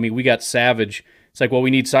safeties, I mean, we got Savage. It's like, well, we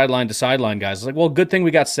need sideline to sideline guys. It's like, well, good thing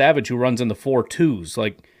we got Savage who runs in the 4.2s.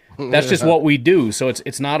 Like, that's just what we do. So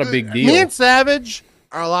it's not a big deal. Me and Savage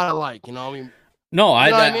are a lot alike. I mean, no,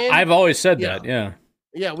 I've always said that. Yeah.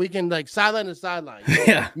 Yeah, we can like sideline to sideline.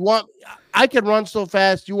 Yeah. I can run so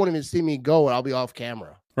fast you won't even see me go, and I'll be off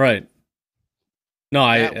camera. Right. No,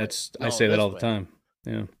 I say that all the time.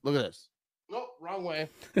 Yeah. Look at this. Nope, wrong way.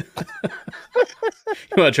 You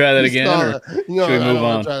want to try that again? Or should we move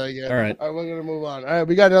on? Try that again. All right, we're gonna move on. All right,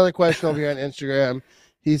 we got another question over here on Instagram.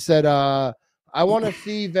 He said, "I want to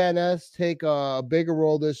see Van Ness take a bigger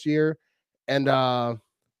role this year." And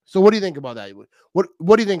so, what do you think about that? What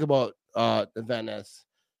do you think about Van Ness?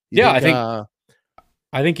 I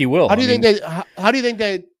think he will. How do you think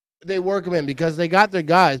they work him in? Because they got their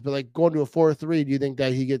guys, but like going to a 4-3, do you think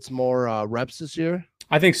that he gets more reps this year?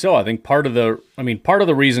 I think so. I think part of the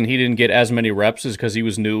reason he didn't get as many reps is because he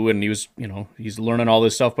was new and he was, he's learning all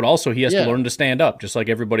this stuff, but also he has to learn to stand up just like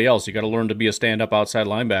everybody else. You got to learn to be a stand-up outside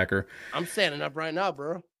linebacker. I'm standing up right now,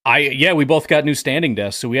 bro. We both got new standing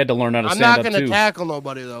desks, so we had to learn how to stand up too. I'm not going to tackle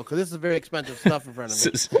nobody though, because this is very expensive stuff in front of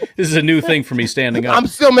me. This is a new thing for me standing up. I'm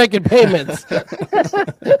still making payments.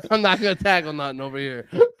 I'm not going to tackle nothing over here.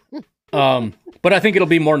 But I think it'll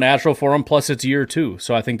be more natural for him. Plus, it's year 2,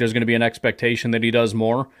 so I think there's going to be an expectation that he does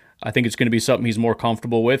more. I think it's going to be something he's more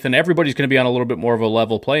comfortable with, and everybody's going to be on a little bit more of a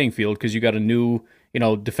level playing field because you got a new,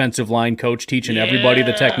 defensive line coach teaching everybody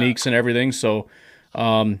the techniques and everything. So,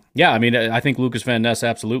 I mean, I think Lucas Van Ness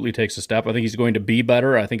absolutely takes a step. I think he's going to be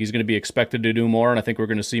better. I think he's going to be expected to do more, and I think we're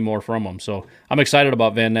going to see more from him. So, I'm excited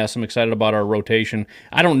about Van Ness. I'm excited about our rotation.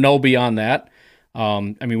 I don't know beyond that. I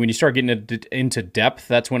mean, when you start getting into depth,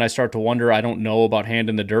 that's when I start to wonder. I don't know about hand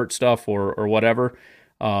in the dirt stuff or whatever.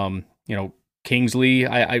 Kingsley,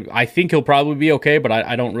 I think he'll probably be okay, but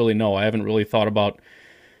I don't really know. I haven't really thought about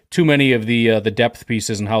too many of the depth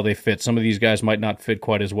pieces and how they fit. Some of these guys might not fit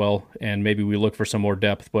quite as well, and maybe we look for some more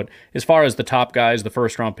depth. But as far as the top guys, the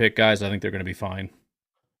first-round pick guys, I think they're going to be fine.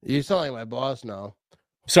 You sound like my boss now.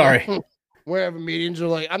 Sorry. Wherever meetings are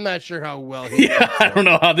like, I'm not sure how well I don't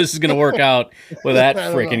know how this is going to work out with that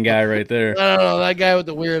freaking guy right there. I don't know, that guy with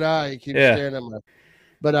the weird eye keeps staring at me.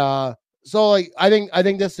 But so like I think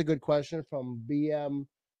this is a good question from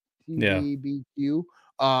BMTBQ.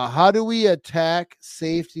 How do we attack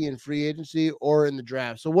safety in free agency or in the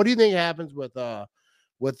draft? So what do you think happens with the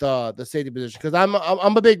safety position? Because I'm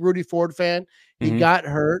a big Rudy Ford fan. He got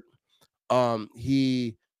hurt.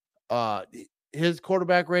 His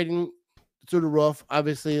quarterback rating through the roof.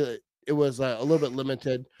 Obviously, it was a little bit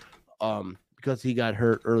limited because he got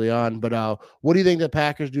hurt early on. But what do you think the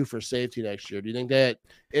Packers do for safety next year? Do you think that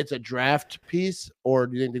it's a draft piece, or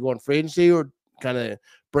do you think they go on free agency, or kind of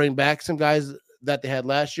bring back some guys that they had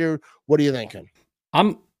last year? What are you thinking?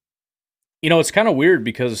 It's kind of weird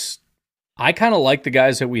because I kind of like the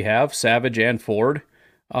guys that we have, Savage and Ford.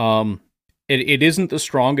 It isn't the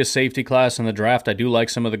strongest safety class in the draft. I do like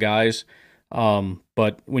some of the guys.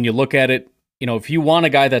 But when you look at it, if you want a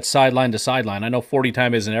guy that's sideline to sideline, I know 40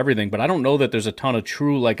 time isn't everything, but I don't know that there's a ton of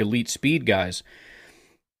true like elite speed guys.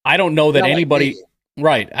 I don't know that anybody,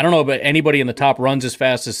 right? I don't know about anybody in the top runs as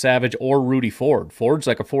fast as Savage or Rudy Ford. Ford's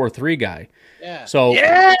like a 4.3 guy. Yeah. So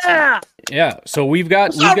yeah. So we've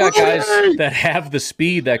got guys that have the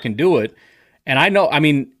speed that can do it, and I know. I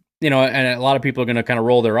mean, and a lot of people are going to kind of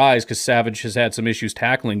roll their eyes because Savage has had some issues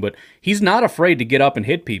tackling, but he's not afraid to get up and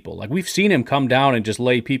hit people. Like we've seen him come down and just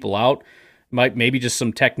lay people out. Maybe just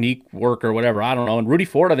some technique work or whatever. I don't know. And Rudy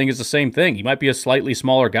Ford, I think, is the same thing. He might be a slightly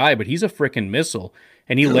smaller guy, but he's a freaking missile,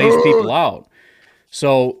 and he lays people out.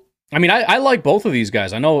 So, I mean, I like both of these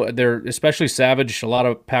guys. I know they're, especially Savage, a lot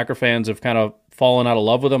of Packer fans have kind of fallen out of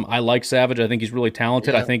love with him. I like Savage. I think he's really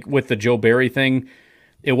talented. I think with the Joe Barry thing,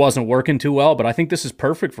 it wasn't working too well, but I think this is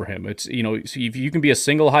perfect for him. It's, if you can be a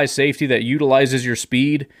single high safety that utilizes your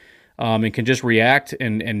speed and can just react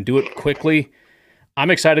and do it quickly, I'm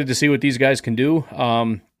excited to see what these guys can do.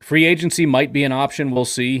 Free agency might be an option. We'll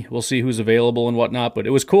see. We'll see who's available and whatnot, but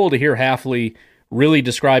it was cool to hear Hafley really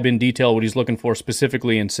describe in detail what he's looking for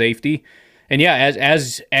specifically in safety. And yeah,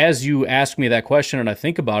 as you ask me that question and I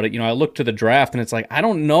think about it, I look to the draft and it's like, I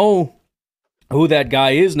don't know who that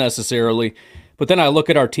guy is necessarily. But then I look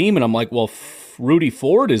at our team and I'm like, well, Rudy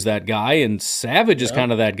Ford is that guy and Savage is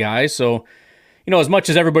kind of that guy. So, as much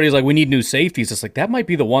as everybody's like, we need new safeties, it's like that might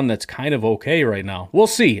be the one that's kind of okay right now. We'll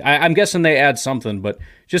see. I'm guessing they add something, but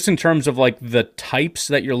just in terms of like the types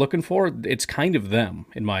that you're looking for, it's kind of them,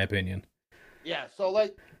 in my opinion. Yeah. So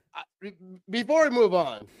like, before we move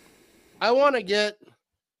on, I want to get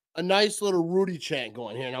a nice little Rudy chant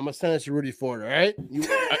going here, and I'm gonna send this to Rudy Ford. All right?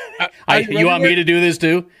 You want me to do this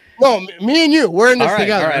too? No, me and you. We're in this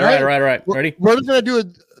together. All right. Ready? We're just gonna do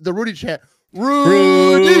the Rudy chant.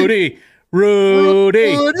 Rudy.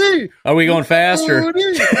 Are we going faster?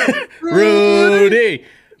 Rudy.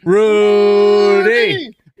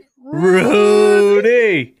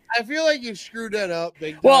 I feel like you screwed that up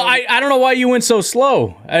big time. Well, I don't know why you went so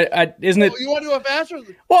slow. Isn't it? You want to do it faster?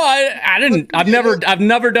 Well, I didn't. I've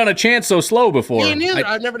never done a chant so slow before. Me neither.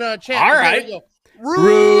 I've never done a chant. All right.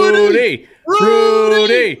 Rudy.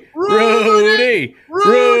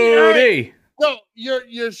 No,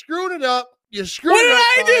 you're screwing it up. You're screwing it up.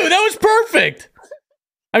 What did I do? That was perfect.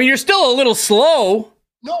 I mean, you're still a little slow.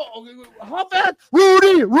 No, how fast?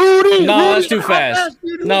 Rudy. No, that's too fast.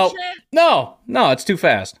 No, it's too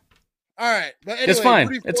fast. All right, but anyway, it's fine.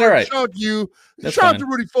 Rudy it's Ford, all right. Shout out to you. That's shout fine. out to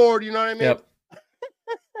Rudy Ford. You know what I mean? Yep.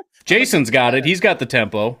 Jason's got it. He's got the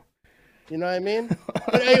tempo. You know what I mean?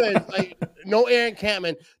 But anyways, like no Aaron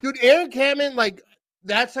Campman, dude. Aaron Campman, like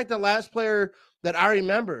that's like the last player that I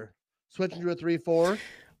remember switching to a 3-4.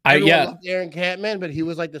 Loved Aaron Campman, but he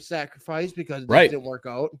was like the sacrifice because it didn't work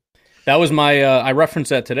out. That was my. I referenced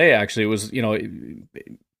that today. Actually, it was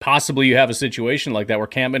possibly you have a situation like that where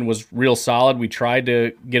Campman was real solid. We tried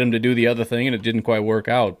to get him to do the other thing, and it didn't quite work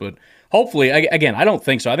out. But hopefully, again, I don't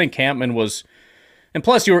think so. I think Campman was, and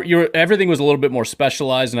plus, everything was a little bit more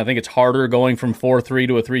specialized, and I think it's harder going from 4-3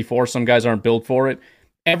 to a 3-4. Some guys aren't built for it.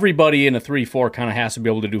 Everybody in a 3-4 kind of has to be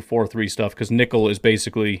able to do 4-3 stuff because nickel is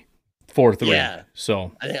basically 4-3. Yeah.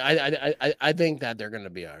 So I think that they're going to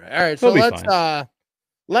be all right. All right. So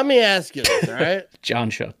let me ask you this. All right. John,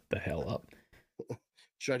 shut the hell up.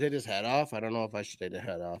 Should I take his head off? I don't know if I should take the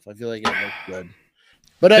head off. I feel like it looks good.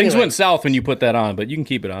 But things went south when you put that on, but you can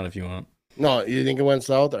keep it on if you want. No, you think it went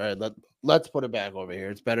south? All right. Let's put it back over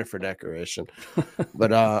here. It's better for decoration.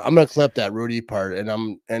 But I'm gonna clip that Rudy part, and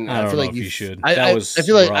I feel like you should. I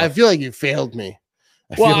feel like you failed me.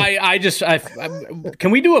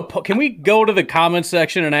 Can we go to the comment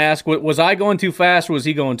section and ask, was I going too fast or was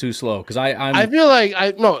he going too slow? Because I feel like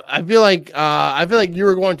you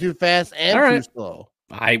were going too fast and too slow.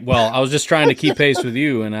 I was just trying to keep pace with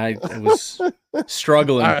you, and I was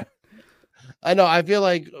struggling. Right. I know. I feel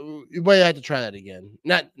like you might have to try that again.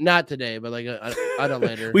 Not today, but like I don't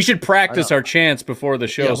later. We should practice our chants before the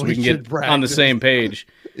show so we can get on the same page.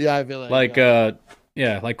 Yeah, I feel like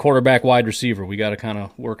like quarterback, wide receiver. We got to kind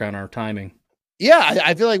of work on our timing. Yeah,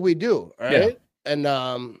 I feel like we do. All right. Yeah.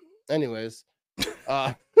 And anyways,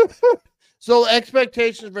 so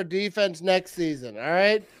expectations for defense next season. All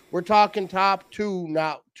right, we're talking top 2,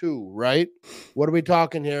 not 2, right? What are we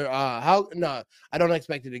talking here? I don't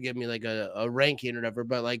expect you to give me like a ranking or whatever,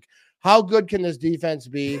 but like, how good can this defense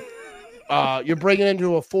be? You're bringing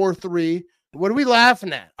into a 4-3. What are we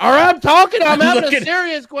laughing at? All right, I'm having a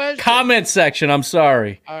serious question. Comment section. I'm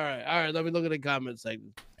sorry. All right. Let me look at the comment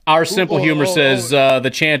section. Our simple humor says the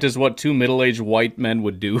chant is what 2 middle-aged white men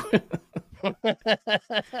would do. All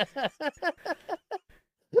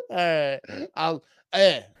right.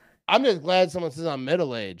 I'm just glad someone says I'm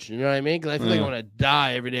middle-aged. You know what I mean? Because I feel like I want to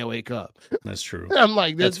die every day I wake up. That's true. I'm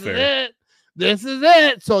like, this is it. This is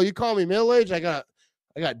it. So you call me middle-aged? I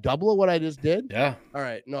got double of what I just did. Yeah. All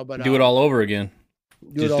right. No, but do it all over again.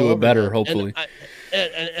 Just do it better, again. Hopefully.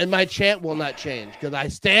 And my chant will not change because I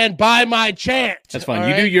stand by my chant. That's fine.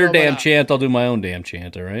 You do your damn chant. I'll do my own damn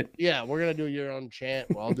chant. All right. Yeah, we're gonna do your own chant.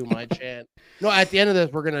 Well, I'll do my chant. No, at the end of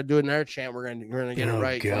this, we're gonna do another chant. We're gonna get it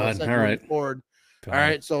right. God. All right. Forward. All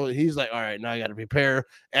right. So he's like, all right, now I got to prepare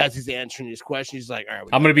as he's answering these questions. He's like, all right.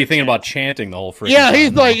 I'm gonna be thinking about chanting the whole freaking time.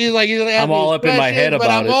 He's like, I'm all up in my head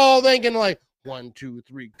about it. I'm all thinking like, 1, 2,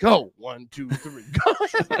 3, go. 1, 2, 3, go.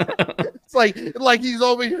 It's like he's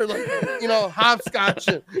over here, like,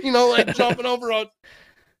 hopscotching, like jumping over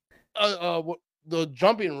the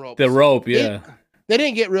jumping rope. The rope, yeah. They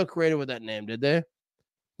didn't get real creative with that name, did they?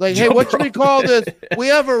 Like, hey, what should we call this? We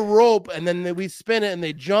have a rope, and then we spin it, and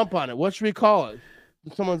they jump on it. What should we call it?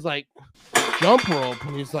 And someone's like, jump rope,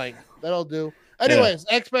 and he's like, that'll do. Anyways,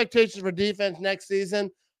 expectations for defense next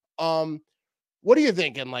season. What are you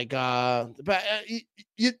thinking? Like, but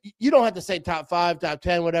you don't have to say top 5, top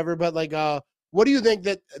 10, whatever. But like, what do you think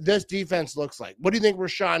that this defense looks like? What do you think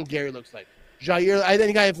Rashawn Gary looks like? Jair, I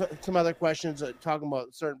think I have some other questions talking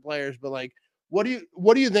about certain players. But like, what do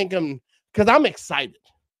you think? Because I'm excited.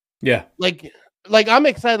 Yeah. Like, like I'm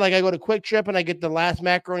excited. Like I go to Quick Trip and I get the last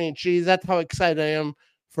macaroni and cheese. That's how excited I am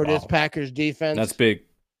for this Packers defense. That's big.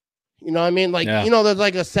 You know what I mean? Like, there's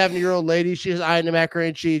like a 70-year-old lady. She's eyeing the macaroni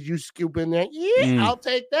and cheese. You scoop in there. Yeah, I'll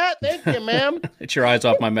take that. Thank you, ma'am. Get your eyes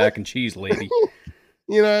off my mac and cheese, lady.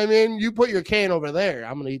 You know what I mean? You put your cane over there.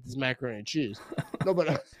 I'm going to eat this macaroni and cheese. No,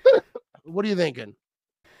 but what are you thinking?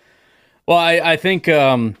 Well, I think,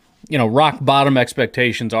 rock bottom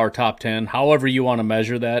expectations are top 10. However you want to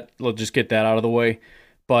measure that, let's just get that out of the way.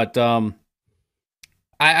 But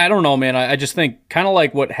I don't know, man. I just think kind of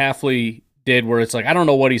like what Halfley did, where it's like, I don't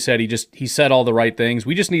know what he said. He said all the right things.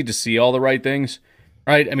 We just need to see all the right things,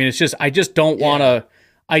 right? I mean, it's just, I just don't want to,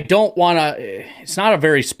 it's not a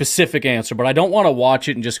very specific answer, but I don't want to watch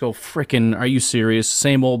it and just go, freaking, are you serious?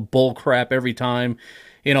 Same old bull crap every time,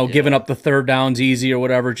 giving up the third downs easy or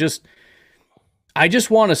whatever. I just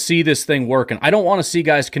want to see this thing working. I don't want to see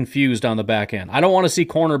guys confused on the back end. I don't want to see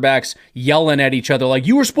cornerbacks yelling at each other like,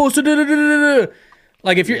 you were supposed to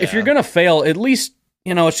Like, if you're going to fail, at least,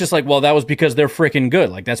 it's just like, well, that was because they're freaking good.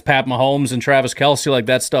 Like, that's Pat Mahomes and Travis Kelce. Like,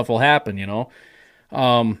 that stuff will happen,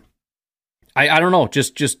 I don't know.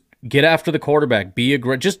 Just get after the quarterback. Be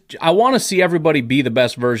I want to see everybody be the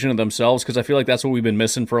best version of themselves, because I feel like that's what we've been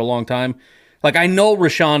missing for a long time. Like, I know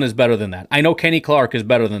Rashawn is better than that. I know Kenny Clark is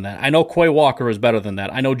better than that. I know Quay Walker is better than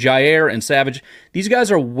that. I know Jair and Savage. These guys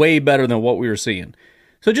are way better than what we were seeing.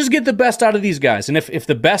 So just get the best out of these guys. And if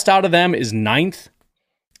the best out of them is 9th,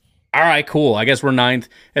 all right, cool. I guess we're 9th.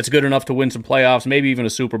 That's good enough to win some playoffs, maybe even a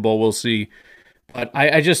Super Bowl. We'll see. But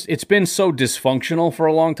it's been so dysfunctional for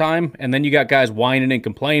a long time. And then you got guys whining and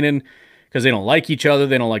complaining because they don't like each other.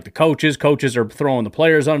 They don't like the coaches. Coaches are throwing the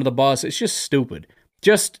players under the bus. It's just stupid.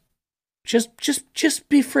 Just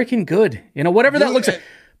be freaking good. Whatever that looks like.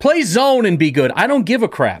 Play zone and be good. I don't give a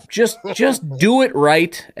crap. Just do it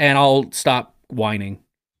right, and I'll stop whining.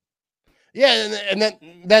 Yeah, and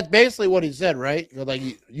that's basically what he said, right? Like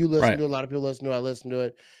you listen to, a lot of people listen to it, I listen to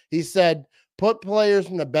it. He said, put players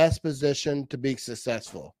in the best position to be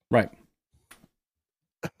successful. Right.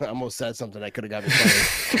 I almost said something that could have got me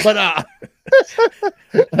fired. But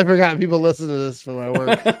I forgot people listen to this for my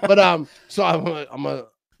work. But so I'm gonna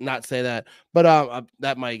not say that. But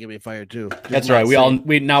that might get me fired too. That's right. We all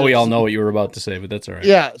know what you were about to say, but that's all right.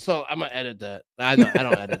 Yeah, so I'm gonna edit that. I don't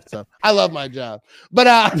edit stuff. I love my job.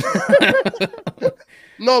 But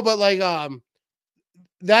no, but like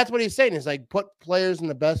that's what he's saying. It's like, put players in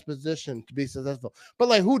the best position to be successful. But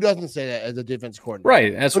like, who doesn't say that as a defense coordinator?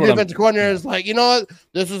 Right. That's what defense coordinator is like, you know what?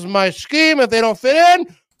 This is my scheme. If they don't fit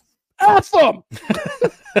in, F them.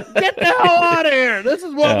 Get the hell out of here. This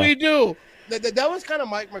is what we do. That was kind of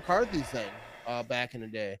Mike McCarthy's thing back in the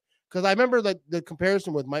day. Because I remember the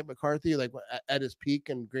comparison with Mike McCarthy, like at his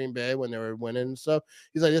peak in Green Bay when they were winning and stuff.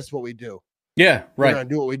 He's like, this is what we do. Yeah, right. We're going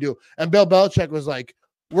to do what we do. And Bill Belichick was like,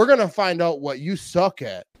 we're going to find out what you suck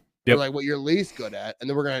at, or like what you're least good at, and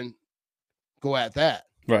then we're going to go at that.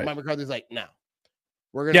 Right. Mike McCarthy's like, no.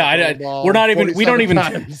 We're going to we're not even we don't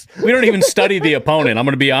even study the opponent. I'm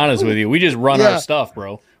going to be honest with you. We just run our stuff,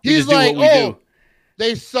 bro. We He's just do like, what we do.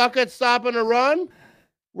 They suck at stopping a run.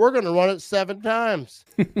 We're going to run it 7 times.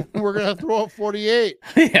 We're going to throw it 48.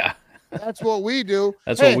 Yeah. That's what we do.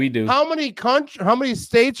 That's what we do. How many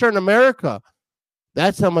states are in America?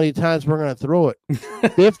 That's how many times we're going to throw it.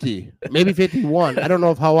 50, maybe 51. I don't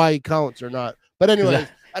know if Hawaii counts or not. But anyway,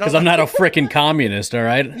 because I'm not a freaking communist, all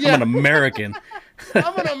right? Yeah. I'm an American.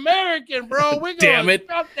 I'm an American, bro. We're going to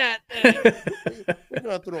stop that thing. We're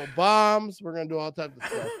going to throw bombs. We're going to do all types of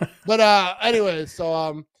stuff. But anyway,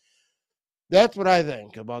 so that's what I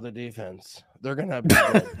think about the defense. They're going to be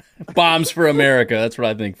good. Bombs for America. That's what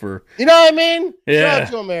I think for. You know what I mean? Yeah. Shout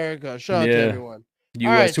out to America. Shout out to everyone. US.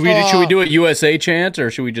 Right, should we do a USA chant, or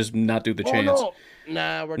should we just not do the chants? No.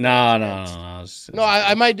 Nah, we're no. No,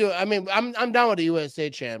 I might do it. I mean, I'm down with the USA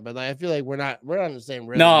chant, but like, I feel like we're on the same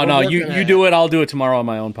rhythm. No, you do it. I'll do it tomorrow on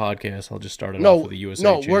my own podcast. I'll just start it off with a USA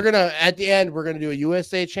chant. No, we're gonna at the end we're gonna do a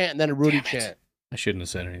USA chant and then a Rudy chant. I shouldn't have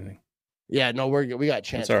said anything. Yeah, no, we got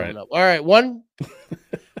chants coming up. All right, one.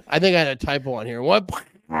 I think I had a typo on here. One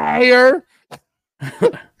player.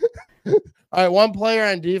 All right, one player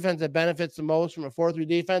on defense that benefits the most from a 4-3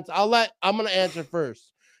 defense. I'm going to answer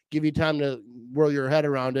first. Give you time to whirl your head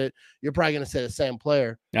around it. You're probably going to say the same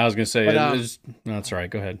player. I was going to say, no, that's all right.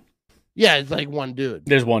 Go ahead. Yeah, it's like one dude.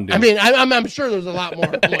 There's one dude. I mean, I'm sure there's a lot more.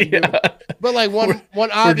 Dude. But like one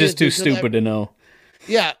obvious. We're just too stupid to know.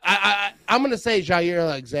 Yeah, I'm going to say Jair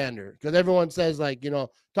Alexander, because everyone says, like,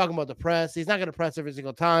 talking about the press. He's not going to press every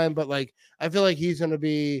single time, but like, I feel like he's going to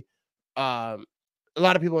be a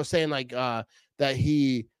lot of people are saying like that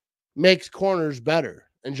he makes corners better.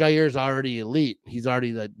 and Jair's already elite. He's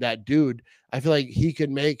already that dude. I feel like he could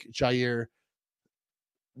make Jair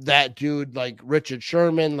that dude, like Richard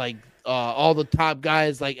Sherman, like all the top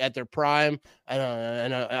guys, like at their prime.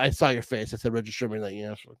 I saw your face. I said Richard Sherman, like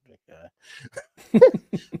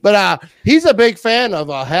but he's a big fan of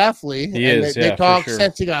Halfley. They talk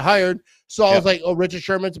since he got hired. So I was like, oh, Richard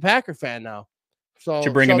Sherman's a Packer fan now. So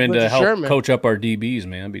should bring him in to help coach up our DBs,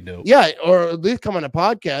 man. That'd be dope. Yeah, or at least come on a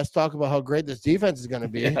podcast, talk about how great this defense is going to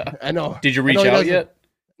be. Yeah. I know. Did you reach out yet?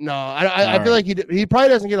 No, I feel like he probably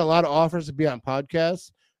doesn't get a lot of offers to be on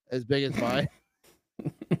podcasts as big as mine.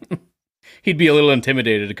 He'd be a little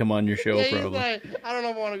intimidated to come on your show, probably. Like, I don't know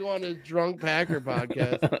if I want to go on a drunk Packer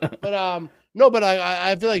podcast, but no, but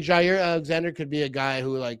I feel like Jair Alexander could be a guy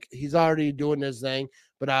who, like, he's already doing this thing,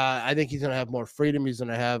 but I think he's gonna have more freedom. He's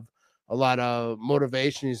gonna have a lot of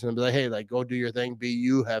motivation. He's gonna be like, hey, like, go do your thing, be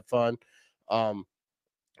you, have fun.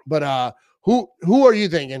 But who are you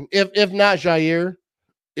thinking? If not Jair,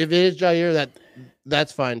 if it is Jair,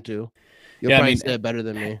 that's fine too. You'll probably say it better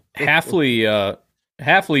than me.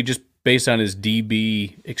 Halfley, just based on his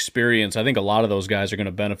DB experience, I think a lot of those guys are going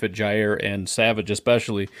to benefit Jair and Savage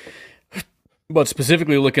especially. But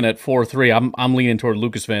specifically looking at 4-3, I'm leaning toward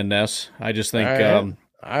Lucas Van Ness. I just think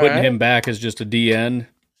putting him back as just a DN,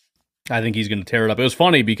 I think he's going to tear it up. It was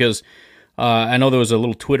funny because I know there was a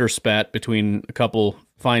little Twitter spat between a couple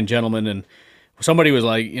fine gentlemen, and somebody was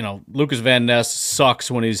like, Lucas Van Ness sucks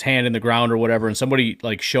when his hand in the ground or whatever, and somebody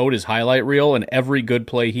like showed his highlight reel, and every good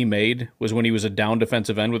play he made was when he was a down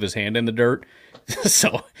defensive end with his hand in the dirt.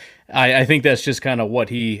 So I think that's just kind of what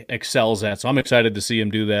he excels at. So I'm excited to see him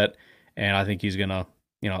do that, and I think he's going to,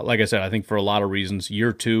 like I said, I think for a lot of reasons,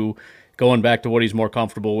 year two, going back to what he's more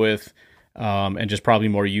comfortable with, and just probably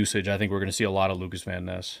more usage, I think we're going to see a lot of Lucas Van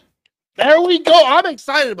Ness. There we go. I'm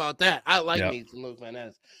excited about that. I like me some Lucas Van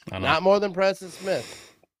Ness. Not more than Preston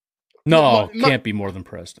Smith. No, can't be more than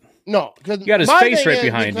Preston. No, because you got his face right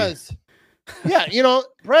behind you. Yeah,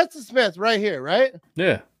 Preston Smith right here, right?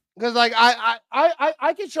 Yeah. Because like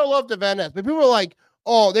I can show love to Van Ness, but people are like,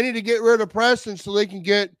 oh, they need to get rid of Preston so they can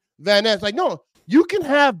get Van Ness. Like, no, you can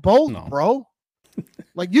have both, bro.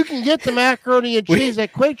 Like, you can get the macaroni and cheese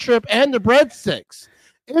at Quick Trip and the breadsticks.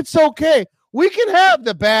 It's okay. We can have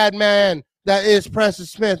the bad man that is Preston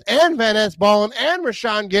Smith and Van Ness balling and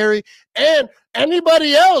Rashawn Gary and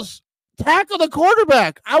anybody else. Tackle the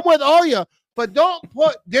quarterback. I'm with all you, but don't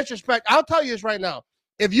put disrespect. I'll tell you this right now.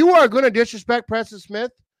 If you are going to disrespect Preston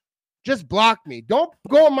Smith, just block me. Don't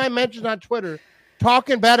go on my mentions on Twitter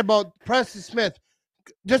talking bad about Preston Smith.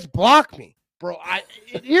 Just block me, bro.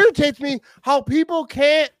 It irritates me how people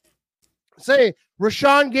can't say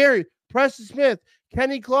Rashawn Gary, Preston Smith,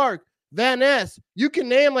 Kenny Clark, Van Ness. You can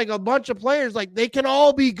name like a bunch of players. Like, they can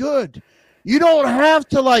all be good. You don't have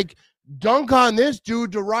to like dunk on this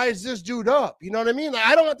dude to rise this dude up. You know what I mean? Like,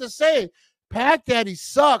 I don't have to say Pack Daddy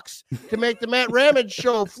sucks to make the Matt Ramage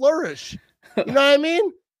show flourish. You know what I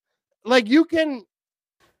mean? Like, you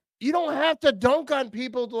don't have to dunk on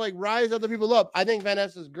people to like rise other people up. I think Van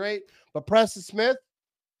Ness is great, but Preston Smith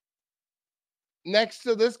next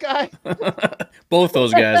to this guy, both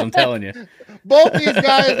those guys, I'm telling you, both these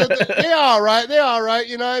guys, they're all right. They're all right.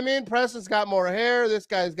 You know what I mean? Preston's got more hair. This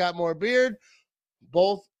guy's got more beard.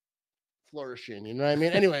 Both flourishing. You know what I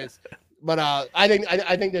mean? Anyways, but I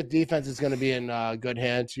think the defense is going to be in good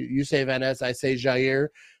hands. You say Van Ness, I say Jair.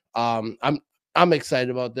 I'm excited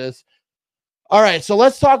about this. All right, so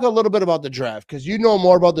let's talk a little bit about the draft, because you know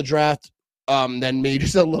more about the draft than me,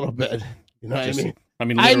 just a little bit. You know what I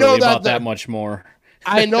mean? I know that much more.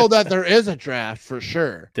 I know that there is a draft for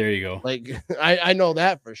sure. There you go. Like, I know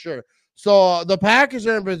that for sure. So the Packers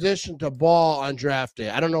are in position to ball on draft day.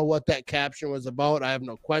 I don't know what that caption was about. I have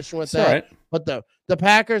no question with that. Right. But the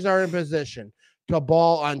Packers are in position to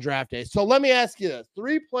ball on draft day. So let me ask you this.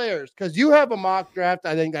 3 players, because you have a mock draft.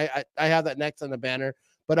 I think I have that next on the banner.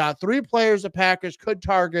 But 3 players the Packers could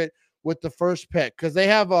target with the first pick, because they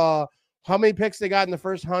have how many picks they got in the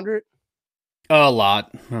first 100? A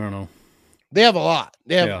lot. I don't know. They have a lot.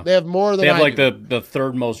 They have more than they have. Like the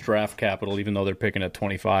third most draft capital, even though they're picking at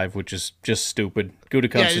 25, which is just stupid.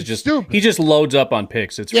 Gutekunst is just stupid. He just loads up on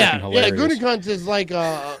picks. It's freaking hilarious. Yeah, Gutekunst is like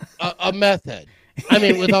a meth head. I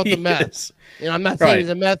mean, without the meth. You know, I'm not saying he's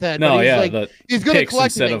a meth head, but he's good at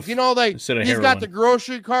collecting things. You know, like he's got the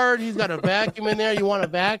grocery cart. He's got a vacuum in there. You want a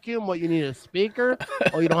vacuum? What, you need a speaker?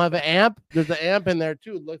 Oh, you don't have an amp? There's an amp in there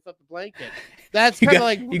too. Lift up the blanket. That's kind of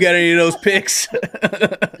like you got any of those picks?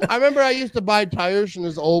 I remember I used to buy tires from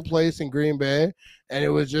this old place in Green Bay, and it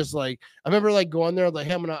was just like I remember like going there like,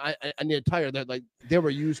 hey, I need a tire. That like they were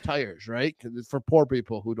used tires, right? Because it's for poor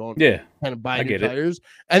people who don't kind of buy new tires.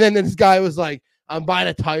 And then this guy was like, I'm buying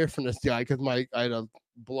a tire from this guy because I had a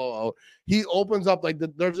blowout. He opens up like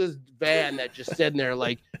there's this van that just sitting there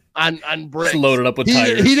like on bricks, just loaded up with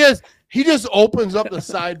tires. He just opens up the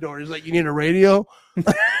side door. He's like, you need a radio?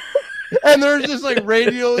 And there's just like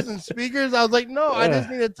radios and speakers. I was like, no, I just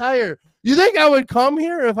need a tire. You think I would come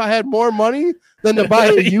here if I had more money than to buy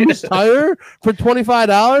a used tire for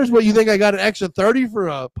 $25? But you think I got an extra $30 for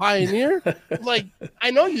a Pioneer? Like,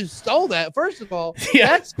 I know you stole that. First of all,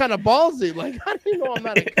 that's kind of ballsy. Like, how do you know I'm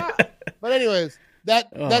not a cop? But anyways,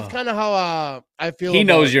 that's kind of how I feel. He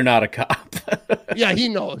knows you're not a cop. Yeah, he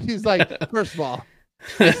knows. He's like, first of all,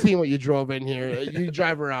 I seen what you drove in here. You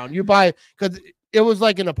drive around. You buy because it was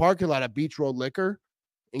like in a parking lot at Beach Road Liquor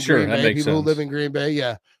in Green Bay. Makes people sense. Who live in Green Bay,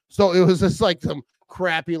 yeah. So it was just like some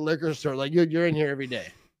crappy liquor store. Like you're in here every day.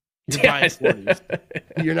 You're buying 40s.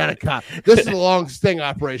 You're not a cop. This is a long sting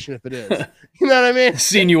operation if it is. You know what I mean?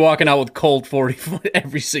 Seeing you walking out with cold 40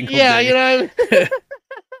 every single day. Yeah, you know what I mean?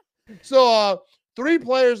 So 3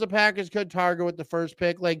 players the Packers could target with the first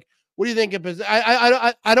pick. Like, what do you think?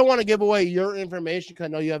 I don't want to give away your information because I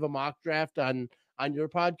know you have a mock draft on your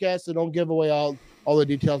podcast, so don't give away all the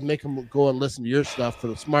details. Make them go and listen to your stuff for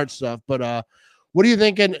the smart stuff. But what are you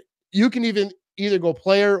thinking? You can either go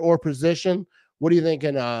player or position. What are you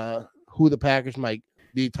thinking? Who the Packers might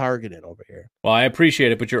be targeting over here? Well, I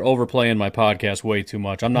appreciate it, but you're overplaying my podcast way too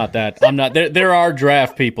much. I'm not that. I'm not. There are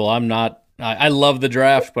draft people. I'm not. I love the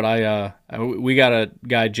draft, but we got a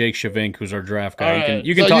guy, Jake Shavink, who's our draft guy. Right.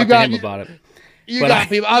 You can talk to him about it. You got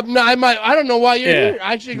people. I don't know why you're here.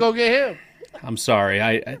 I should go get him. I'm sorry.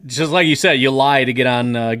 I just like you said, you lie to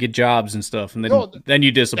get jobs and stuff, and then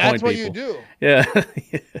you disappoint people. That's what you do. Yeah.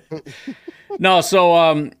 No, so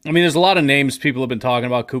I mean, there's a lot of names people have been talking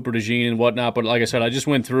about, Cooper DeJean and whatnot. But like I said, I just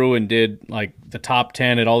went through and did like the top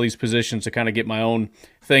 10 at all these positions to kind of get my own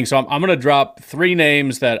thing. So I'm going to drop 3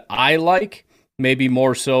 names that I like, maybe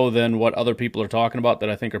more so than what other people are talking about that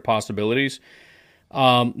I think are possibilities.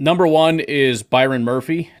 Number 1 is Byron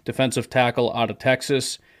Murphy, defensive tackle out of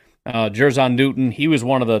Texas. Jerzon Newton, he was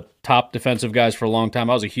one of the top defensive guys for a long time.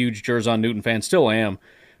 I was a huge Jerzon Newton fan, still am.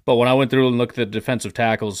 But when I went through and looked at the defensive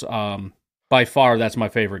tackles, by far, that's my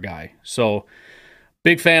favorite guy. So,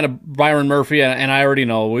 big fan of Byron Murphy, and I already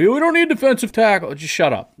know, we don't need defensive tackle. Just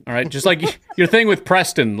shut up, all right? Just like your thing with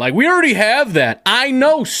Preston. Like, we already have that. I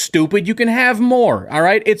know, stupid. You can have more, all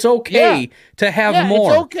right? It's okay to have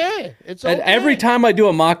more. It's okay. It's okay. And every time I do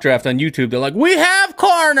a mock draft on YouTube, they're like, we have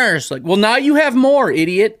corners. Like, well, now you have more,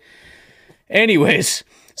 idiot. Anyways,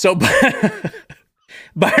 so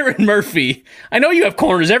Byron Murphy, I know you have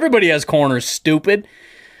corners. Everybody has corners, stupid.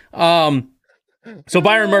 So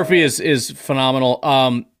Byron Murphy is phenomenal.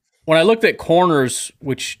 When I looked at corners,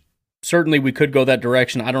 which certainly we could go that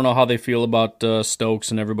direction, I don't know how they feel about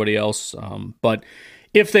Stokes and everybody else. But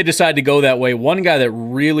if they decide to go that way, one guy that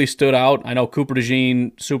really stood out, I know Cooper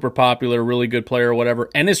DeJean, super popular, really good player or whatever,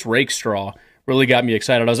 Ennis Rakestraw really got me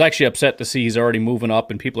excited. I was actually upset to see he's already moving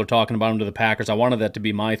up and people are talking about him to the Packers. I wanted that to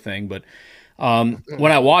be my thing, but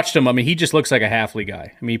when I watched him, I mean, he just looks like a Halfley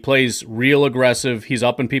guy. I mean, he plays real aggressive. He's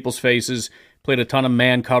up in people's faces, played a ton of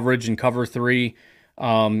man coverage and cover 3.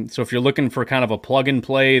 So if you're looking for kind of a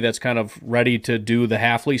plug-and-play that's kind of ready to do the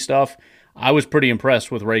Halfley stuff, I was pretty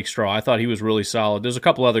impressed with Rakestraw. I thought he was really solid. There's a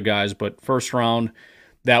couple other guys, but first round,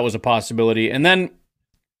 that was a possibility. And then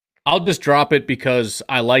I'll just drop it because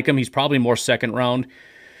I like him. He's probably more second round.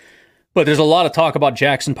 But there's a lot of talk about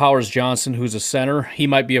Jackson Powers Johnson, who's a center. He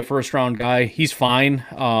might be a first-round guy. He's fine.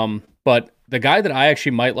 But the guy that I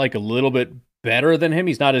actually might like a little bit better than him,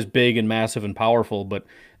 he's not as big and massive and powerful, but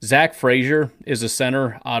Zach Frazier is a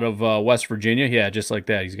center out of West Virginia. Yeah, just like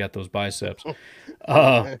that. He's got those biceps.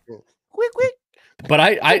 Quick. But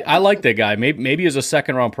I like that guy. Maybe as a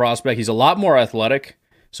second-round prospect. He's a lot more athletic.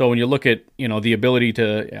 So when you look at, the ability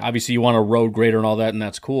to, obviously you want a road grader and all that, and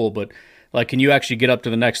that's cool, but like, can you actually get up to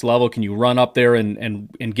the next level? Can you run up there and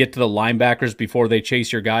get to the linebackers before they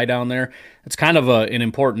chase your guy down there? It's kind of an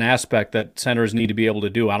important aspect that centers need to be able to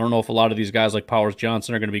do. I don't know if a lot of these guys like Powers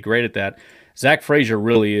Johnson are going to be great at that. Zach Frazier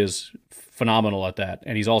really is phenomenal at that,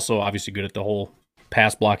 and he's also obviously good at the whole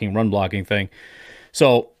pass blocking, run blocking thing.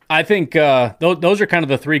 So I think those are kind of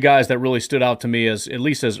the three guys that really stood out to me as at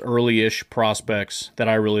least as early-ish prospects that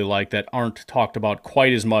I really like that aren't talked about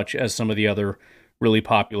quite as much as some of the other really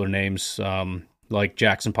popular names like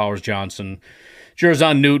Jackson Powers Johnson,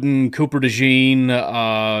 Jerzon Newton, Cooper DeJean,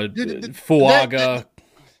 Fuaga.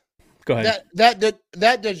 Go ahead.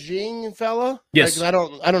 That DeJean fella. Yes. Right?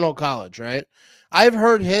 I don't know college, right? I've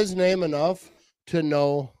heard his name enough to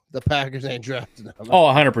know the Packers ain't drafting him. Oh,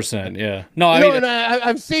 100%. Yeah. No, and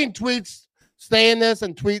I've seen tweets saying this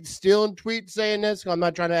and tweets stealing tweets saying this. I'm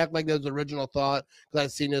not trying to act like there's original thought because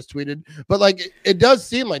I've seen this tweeted, but like it does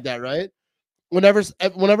seem like that, right?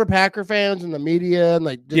 Whenever Packer fans and the media and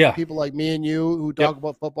like people like me and you who talk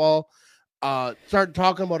about football start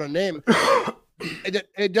talking about a name,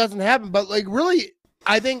 it doesn't happen. But like really,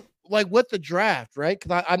 I think like with the draft, right?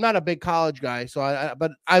 Because I'm not a big college guy, so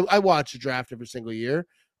I watch the draft every single year.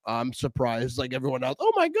 I'm surprised, like everyone else.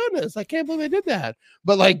 Oh my goodness, I can't believe they did that.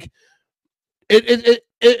 But like,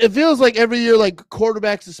 it feels like every year, like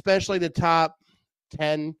quarterbacks, especially the top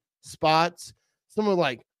 10 spots, someone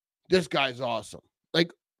like this guy's awesome.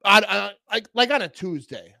 Like on a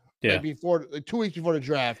Tuesday, like before, like 2 weeks before the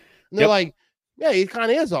draft, and they're like, yeah, he kind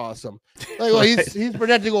of is awesome. Like, well, he's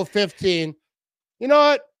projected to go 15. You know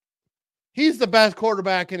what? He's the best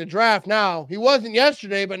quarterback in the draft now. He wasn't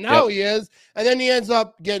yesterday, but now he is. And then he ends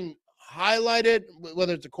up getting highlighted,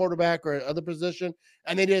 whether it's a quarterback or another position,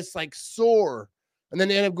 and they just like soar. And then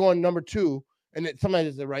they end up going number 2. And sometimes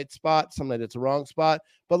it's the right spot, sometimes it's the wrong spot.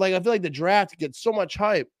 But like I feel like the draft gets so much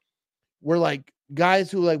hype. We're like guys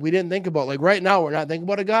who like we didn't think about. Like right now, we're not thinking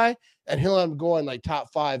about a guy, and he'll end up going like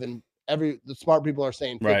top 5. And the smart people are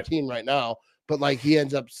saying 15 right now, but like he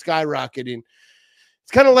ends up skyrocketing.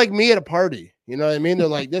 It's kind of like me at a party. You know what I mean? They're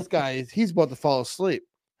like, this guy, he's about to fall asleep.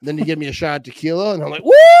 And then you give me a shot of tequila, and I'm like,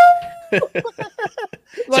 woo! Like,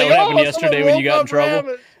 what happened yesterday when you got in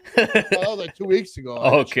trouble? That was like 2 weeks ago.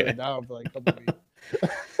 Okay. Now for like a couple weeks.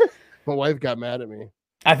 My wife got mad at me.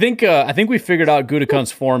 I think we figured out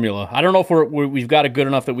Gutekunst's formula. I don't know if we've got it good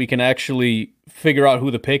enough that we can actually figure out who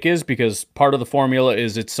the pick is, because part of the formula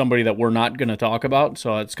is it's somebody that we're not going to talk about.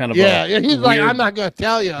 So it's kind of he's weird, like, I'm not going to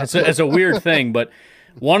tell you. It's a weird thing, but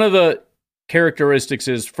one of the characteristics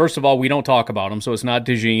is, first of all, we don't talk about him, so it's not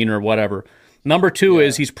DeJean or whatever. Number 2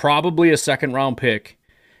 is he's probably a second-round pick.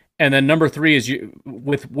 And then number 3 is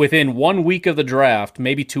within 1 week of the draft,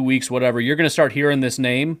 maybe 2 weeks, whatever, you're going to start hearing this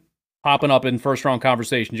name popping up in first-round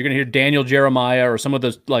conversations. You're going to hear Daniel Jeremiah or some of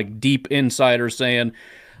the like deep insiders saying,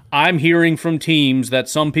 I'm hearing from teams that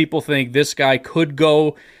some people think this guy could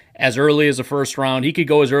go as early as the first round. He could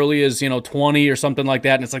go as early as 20 or something like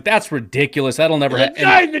that. And it's like, that's ridiculous. That'll never happen. This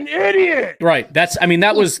guy's an idiot. Right. That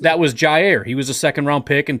was Jair. He was a second-round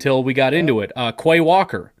pick until we got into it. Quay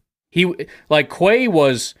Walker. Quay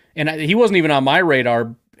was, and he wasn't even on my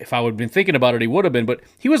radar. If I would have been thinking about it, he would have been. But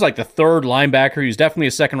he was like the third linebacker. He was definitely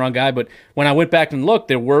a second-round guy. But when I went back and looked,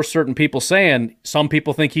 there were certain people saying some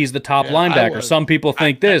people think he's the top linebacker. Some people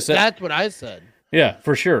think this. That's what I said. Yeah,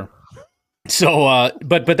 for sure. So,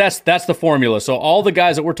 but that's the formula. So all the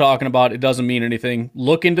guys that we're talking about, it doesn't mean anything.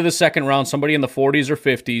 Look into the second round, somebody in the 40s or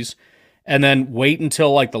 50s, and then wait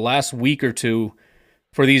until like the last week or two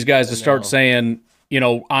for these guys to start saying,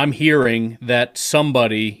 I'm hearing that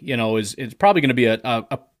somebody, is probably going to be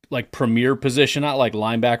a like premier position, not like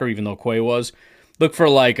linebacker, even though Quay was. Look for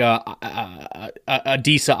like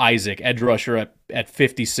Adisa Isaac, edge rusher at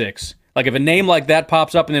 56. Like if a name like that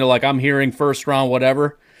pops up and they're like, I'm hearing first round,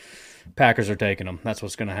 whatever, Packers are taking them. That's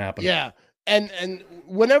what's going to happen. Yeah. And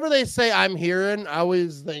whenever they say I'm hearing, I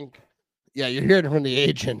always think, yeah, you're hearing from the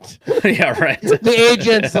agent. Yeah, right. The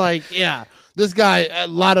agent's like, yeah, this guy,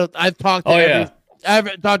 I've talked to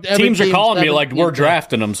I've talked to every teams are calling me like we're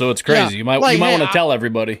drafting them, so it's crazy. You might want to tell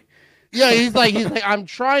everybody. Yeah, he's like, I'm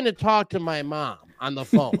trying to talk to my mom on the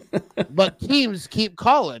phone, but teams keep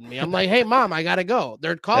calling me. I'm like, hey, mom, I gotta go.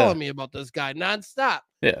 They're calling me about this guy nonstop.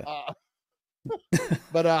 Yeah.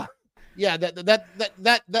 But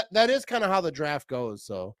that is kind of how the draft goes.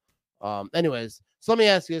 So, anyways, so let me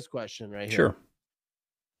ask you this question right here. Sure.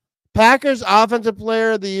 Packers offensive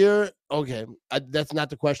player of the year. Okay, that's not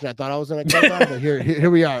the question I thought I was going to get on, but here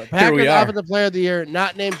we are. Packers offensive player of the year,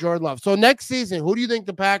 not named Jordan Love. So next season, who do you think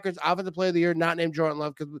the Packers offensive player of the year, not named Jordan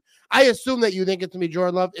Love? Because I assume that you think it's going to be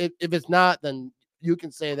Jordan Love. If it's not, then you can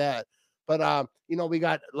say that. But we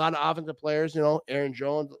got a lot of offensive players. Aaron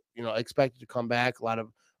Jones, expected to come back. A lot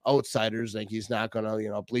of outsiders think he's not going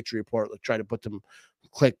to. Bleacher Report try to put some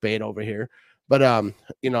clickbait over here. But I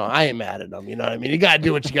ain't mad at them. You know what I mean? You gotta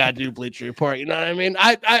do what you gotta do, Bleacher Report. You know what I mean?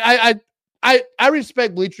 I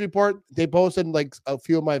respect Bleacher Report. They posted like a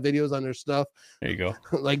few of my videos on their stuff. There you go.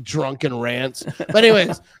 Like drunken rants. But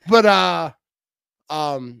anyways,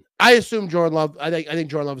 I assume Jordan Love. I think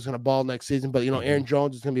Jordan Love is going to ball next season. But Aaron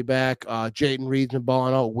Jones is going to be back. Jayden Reed's been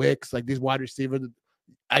balling out. Wicks, like these wide receivers,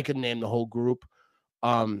 I can name the whole group.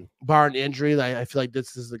 Barring injury, I feel like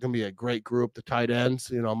this is going to be a great group. The tight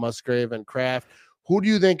ends, Musgrave and Kraft. Who do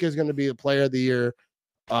you think is going to be the player of the year?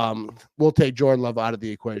 We'll take Jordan Love out of the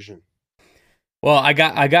equation. Well, I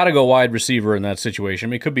got to go wide receiver in that situation. I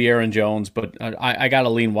mean, it could be Aaron Jones, but I got to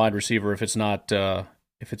lean wide receiver if it's not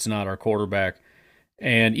our quarterback.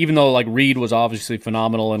 And even though like Reed was obviously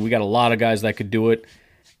phenomenal, and we got a lot of guys that could do it,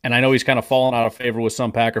 and I know he's kind of fallen out of favor with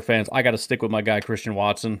some Packer fans, I got to stick with my guy Christian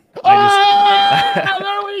Watson. There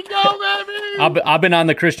we go, baby. I've been on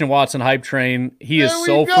the Christian Watson hype train. He is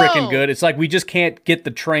so freaking good. It's like we just can't get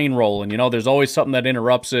the train rolling. There's always something that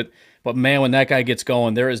interrupts it. But man, when that guy gets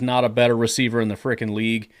going, there is not a better receiver in the freaking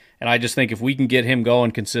league. And I just think if we can get him going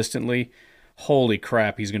consistently, holy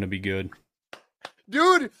crap, he's going to be good.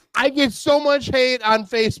 Dude, I get so much hate on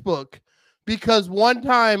Facebook because one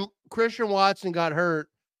time Christian Watson got hurt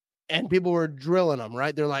and people were drilling him,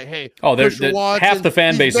 right? They're like, hey, Watson, half the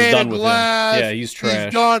fan base is done with him. Yeah, he's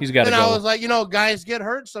trash. He's got to go. And I was like, guys get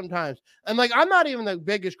hurt sometimes. And like, I'm not even the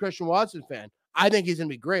biggest Christian Watson fan. I think he's going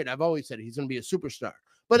to be great. I've always said he's going to be a superstar.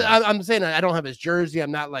 But I'm saying I don't have his jersey. I'm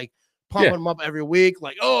not like pumping him up every week.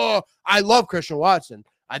 Like, oh, I love Christian Watson.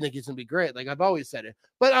 I think he's going to be great. Like I've always said it.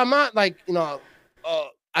 But I'm not like,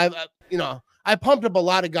 I pumped up a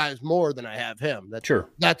lot of guys more than I have him.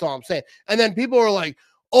 That's all I'm saying. And then people are like,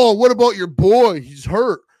 oh, what about your boy? He's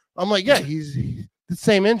hurt. I'm like, yeah, he's the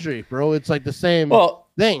same injury, bro. It's like the same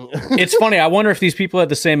thing. It's funny. I wonder if these people had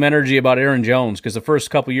the same energy about Aaron Jones because the first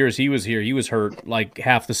couple years he was here, he was hurt like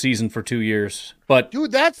half the season for 2 years. But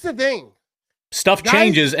dude, that's the thing. Stuff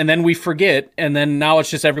changes, and then we forget, and then now it's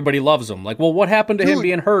just everybody loves him. Like, well, what happened to him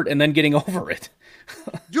being hurt and then getting over it?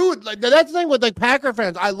 Dude, like that's the thing with like Packer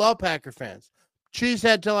fans. I love Packer fans.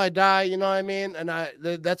 Cheesehead till I die, you know what I mean? And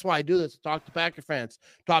that's why I do this. Talk to Packer fans,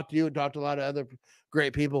 talk to you, talk to a lot of other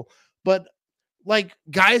great people. But like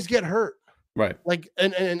guys get hurt. Right. Like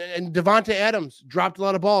and Devontae Adams dropped a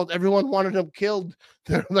lot of balls. Everyone wanted him killed.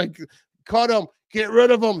 They're like, cut him, get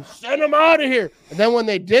rid of him, send him out of here. And then when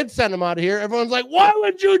they did send him out of here, everyone's like, why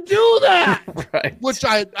would you do that? Right. Which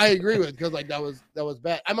I agree with because like that was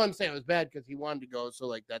bad. I'm not saying it was bad because he wanted to go, so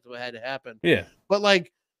like that's what had to happen. Yeah. But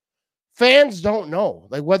like fans don't know,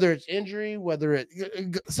 like whether it's injury,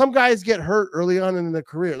 some guys get hurt early on in their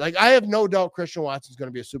career. Like I have no doubt Christian Watson's going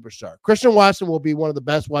to be a superstar. Christian Watson will be one of the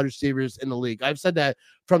best wide receivers in the league. I've said that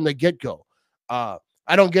from the get-go. I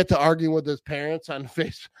don't get to argue with his parents on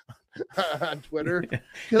Facebook, on Twitter.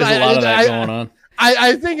 There's a lot of that going on.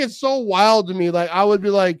 I think it's so wild to me. Like I would be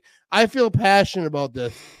like, I feel passionate about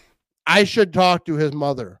this. I should talk to his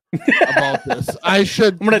mother about this. I'm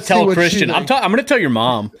going to tell Christian. I'm going to tell your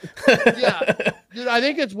mom. Yeah. Dude, I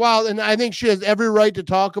think it's wild. And I think she has every right to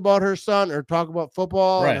talk about her son or talk about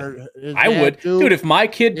football. Right. I would. Dude, if my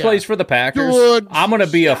kid plays for the Packers, I'm going to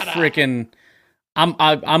be I'm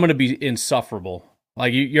going to be insufferable.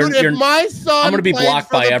 Like if my son I'm going to be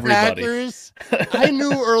blocked by everybody. Packers, I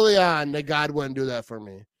knew early on that God wouldn't do that for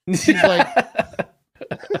me.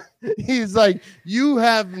 He's like, you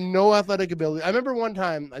have no athletic ability. I remember one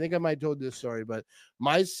time, I think I might have told this story, but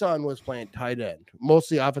my son was playing tight end,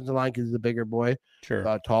 mostly offensive line because he's a bigger boy,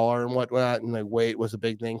 taller and whatnot, and like weight was a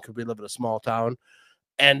big thing because we live in a small town.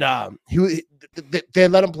 And they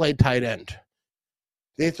let him play tight end.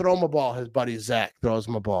 They throw him a ball. His buddy Zach throws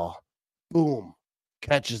him a ball. Boom.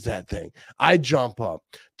 Catches that thing. I jump up.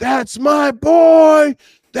 That's my boy.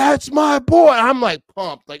 That's my boy. I'm like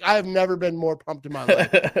pumped. Like I've never been more pumped in my life.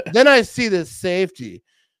 Then I see this safety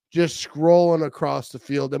just scrolling across the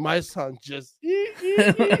field, and my son just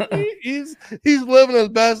he's living his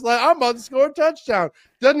best life. I'm about to score a touchdown.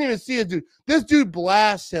 Doesn't even see it, dude. This dude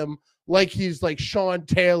blasts him like he's like Sean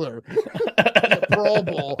Taylor in the Pro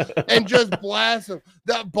Bowl and just blasts him.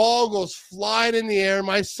 That ball goes flying in the air.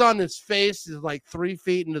 My son, his face is like 3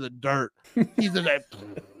 feet into the dirt. He's in that.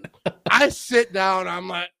 I sit down. I'm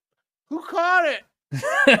like, who caught it?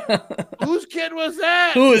 Whose kid was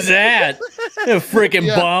that? Who is that? A freaking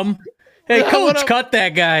bum. Hey, coach, cut that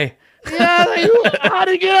guy. Yeah, like, how'd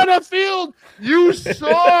he get on the field? You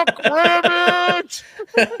suck, rabbit.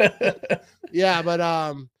 Yeah, but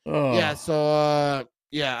yeah, so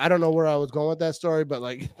yeah, I don't know where I was going with that story, but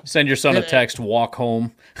like send your son a text, walk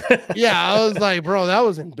home. Yeah, I was like, bro, that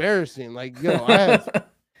was embarrassing. Like, I have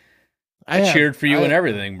I cheered for you and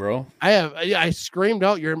everything, bro. I screamed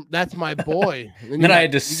out, "That's my boy!" And then I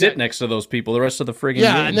had to sit next to those people the rest of the friggin'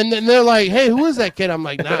 game. And then they're like, "Hey, who is that kid?" I'm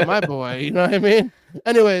like, "Not my boy." You know what I mean?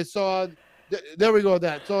 Anyway, so there we go with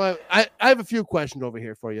that. So I have a few questions over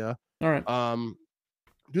here for you. All right.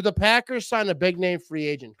 Do the Packers sign a big name free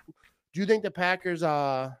agent? Do you think the Packers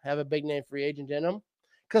have a big name free agent in them?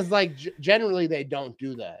 Because like generally they don't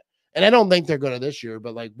do that, and I don't think they're going to this year.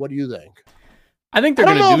 But like, what do you think? I think they're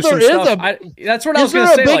going to do some stuff. That's what I was going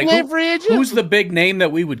to say. Like, who's the big name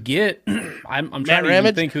that we would get? I'm trying to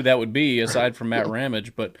even think who that would be aside from Matt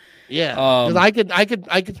Ramage. But yeah, because I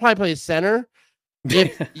could probably play center.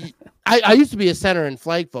 If I used to be a center in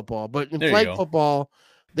flag football, but in flag football,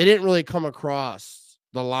 they didn't really come across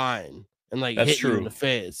the line and like hit you in the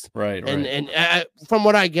face. Right. And from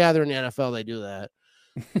what I gather in the NFL, they do that.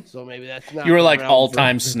 So maybe that's not. You were like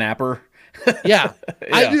all-time snapper. Yeah.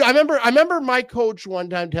 I remember my coach one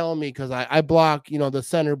time telling me, because I block, the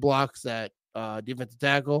center blocks that defensive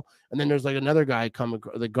tackle, and then there's like another guy coming,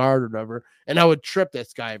 the guard or whatever, and I would trip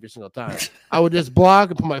this guy every single time. I would just block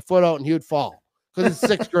and put my foot out, and he would fall because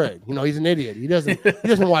it's 6th grade. He's an idiot. He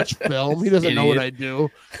doesn't watch film. He doesn't know what I do.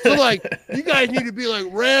 So like, you guys need to be like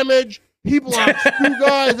Ramage. He blocks 2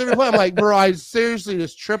 guys every play. I'm like, bro, I seriously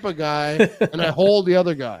just trip a guy and I hold the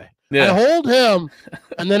other guy. Yeah. I hold him,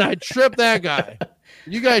 and then I trip that guy.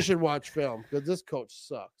 You guys should watch film because this coach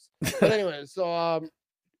sucks. But anyway, so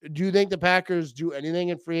do you think the Packers do anything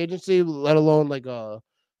in free agency, let alone like a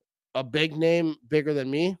big name bigger than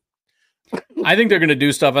me? I think they're going to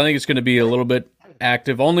do stuff. I think it's going to be a little bit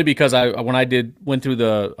active, only because when I went through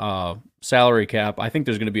the salary cap, I think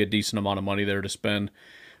there's going to be a decent amount of money there to spend.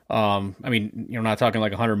 I mean, you're not talking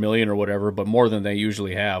like $100 million or whatever, but more than they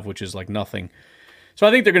usually have, which is like nothing. So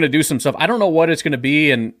I think they're going to do some stuff. I don't know what it's going to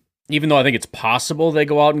be, and even though I think it's possible they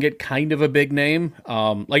go out and get kind of a big name,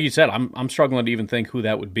 like you said, I'm struggling to even think who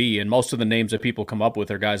that would be. And most of the names that people come up with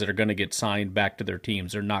are guys that are going to get signed back to their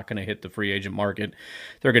teams. They're not going to hit the free agent market.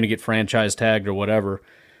 They're going to get franchise tagged or whatever.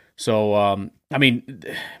 So, I mean,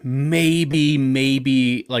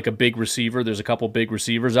 maybe like a big receiver. There's a couple big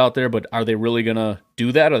receivers out there, but are they really going to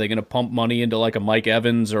do that? Are they going to pump money into like a Mike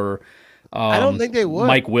Evans or I don't think they would.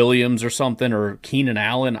 Mike Williams or something, or Keenan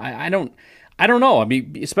Allen? I don't know. I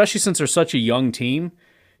mean, especially since they're such a young team,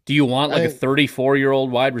 do you want like a 34-year-old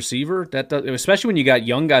wide receiver? Especially when you got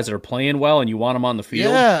young guys that are playing well and you want them on the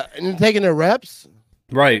field. Yeah, and taking their reps.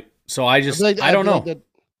 Right. So I don't know.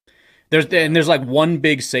 There's like one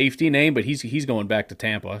big safety name, but he's going back to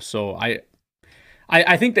Tampa. So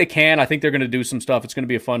I think they can. I think they're going to do some stuff. It's going to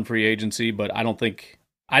be a fun free agency, but I don't think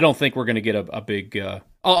we're going to get a big.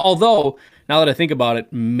 Although now that I think about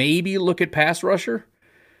it, maybe look at pass rusher,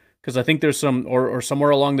 because I think there's some or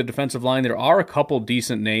somewhere along the defensive line there are a couple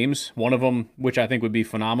decent names. One of them, which I think would be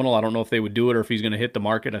phenomenal. I don't know if they would do it or if he's going to hit the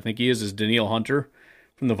market. I think he is Danielle Hunter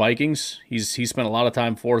from the Vikings. He's spent a lot of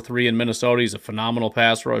time 4-3 in Minnesota. He's a phenomenal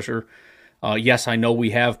pass rusher. Yes, I know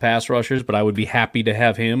we have pass rushers, but I would be happy to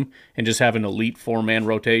have him and just have an elite 4-man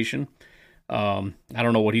rotation. I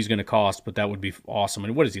don't know what he's going to cost, but that would be awesome.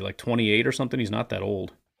 And what is he, like 28 or something? He's not that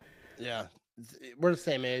old. Yeah, we're the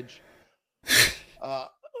same age.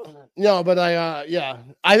 No, but I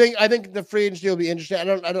think the free agency will be interesting.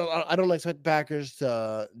 I don't expect Packers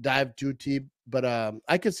to dive too deep, but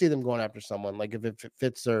I could see them going after someone. Like if it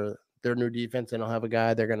fits their new defense, they don't have a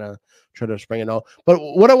guy, they're gonna try to spring it out. But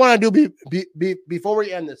what I want to do before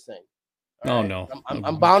we end this thing. No,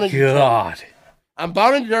 I'm bound to God. I'm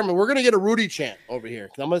bound and determined. We're gonna get a Rudy chant over here.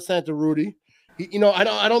 I'm gonna send it to Rudy.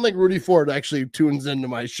 I don't think Rudy Ford actually tunes into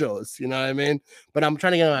my shows. You know what I mean? But I'm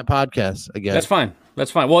trying to get on my podcast again. That's fine.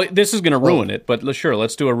 Well, this is gonna ruin it, but let's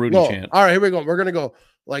do a Rudy chant. All right, here we go. We're gonna go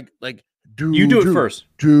like do. You do it first.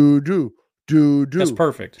 Do. That's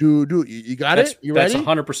perfect. Do. You got it? You ready? That's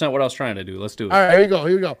 100% what I was trying to do. Let's do it. All right, here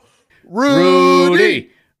we go.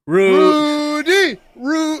 Rudy.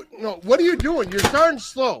 No, what are you doing? You're starting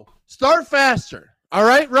slow. Start faster. All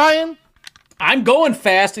right, Ryan? I'm going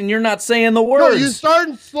fast and you're not saying the words. No, you're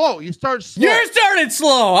starting slow. You're starting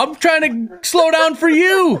slow. I'm trying to slow down for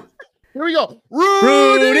you. Here we go.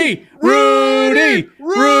 Rudy.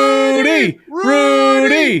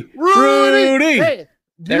 Hey,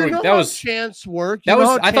 that was chance work.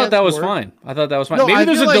 I thought that was fine. No, maybe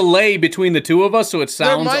there's a delay between the two of us, so it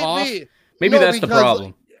sounds off. Maybe that's the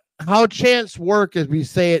problem. How chants work is we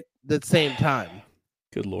say it at the same time.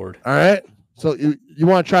 Good Lord. All right. So you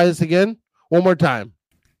want to try this again? One more time.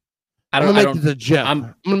 I'm gonna make this a GIF.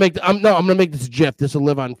 I'm gonna make this a GIF. This will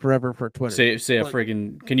live on forever for Twitter. Say a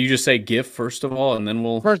friggin'. Can you just say GIF first of all, and then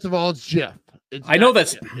we'll. First of all, it's GIF. I know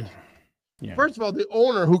that's. Yeah. First of all, the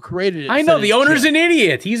owner who created it. I know the owner's an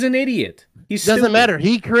idiot. He's an idiot. He's doesn't stupid. matter.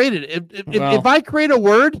 He created it. If I create a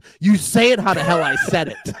word, you say it how the hell I said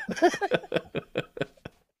it.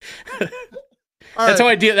 That's how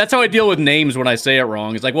I deal. That's how I deal with names when I say it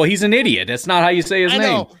wrong. It's like, well, he's an idiot. That's not how you say his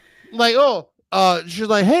name. Like, she's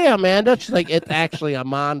like, hey, Amanda. She's like, it's actually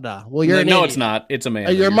Amanda. Well, you're an idiot. No, it's not. It's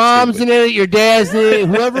Amanda. Your mom's an idiot. Your dad's an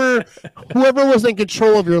idiot. Whoever was in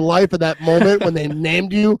control of your life at that moment when they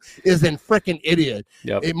named you is an freaking idiot.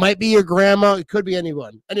 Yep. It might be your grandma. It could be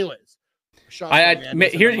anyone. Anyways.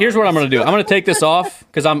 Here's what I'm going to do. I'm going to take this off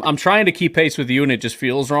because I'm trying to keep pace with you and it just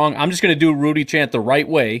feels wrong. I'm just going to do Rudy chant the right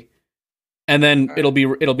way, and then it'll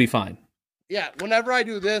be fine. Yeah. Whenever I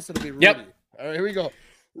do this, it'll be Rudy. Yep. All right. Here we go.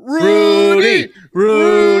 Rudy,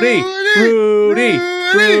 Rudy, Rudy,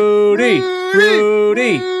 Rudy,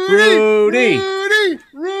 Rudy, Rudy,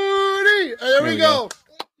 Rudy. There we go.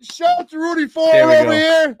 Shout out to Rudy Ford over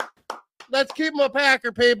here. Let's keep him a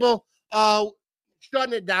Packer, people.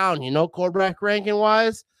 Shutting it down, quarterback ranking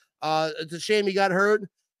wise. It's a shame he got hurt.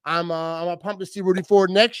 I'm pumped to see Rudy Ford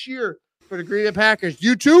next year for the Green Bay Packers.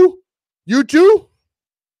 You too?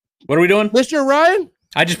 What are we doing, Mr. Ryan?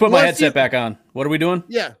 I just put my headset back on. What are we doing?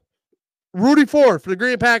 Yeah. Rudy Ford for the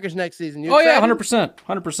Green Bay Packers next season. Yeah,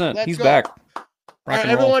 100%. He's back. All right,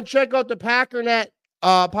 everyone, check out the Packernet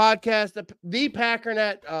podcast. The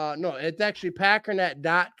Packernet. No, it's actually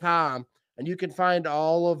Packernet.com, and you can find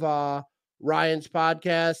all of Ryan's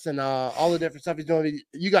podcasts and all the different stuff he's doing.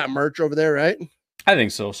 You got merch over there, right? I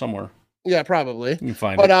think so, somewhere. Yeah, probably. You can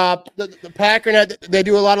find it. But the Packernet, they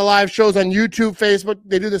do a lot of live shows on YouTube, Facebook.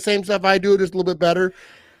 They do the same stuff I do, just a little bit better.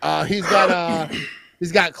 He's got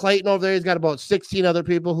Clayton over there. He's got about 16 other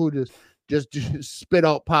people who just spit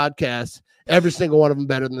out podcasts. Every single one of them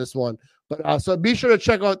better than this one. But so be sure to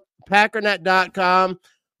check out Packernet.com.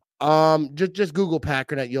 Just Google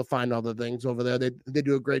Packernet. You'll find all the things over there. They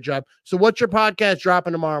do a great job. So what's your podcast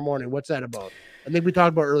dropping tomorrow morning? What's that about? I think we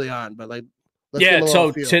talked about early on, but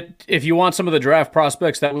so if you want some of the draft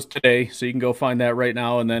prospects, that was today, so you can go find that right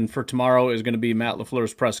now. And then for tomorrow is going to be Matt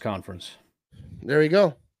LaFleur's press conference. There we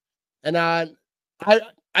go. And I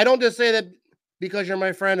don't just say that because you're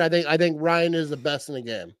my friend. I think Ryan is the best in the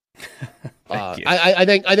game. I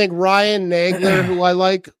think Ryan Nagler, who I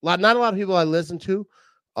like, not a lot of people I listen to,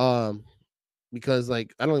 because I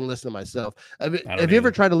don't even listen to myself. Have you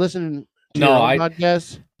ever tried to listen to your own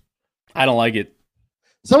podcast? I don't like it.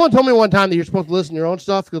 Someone told me one time that you're supposed to listen to your own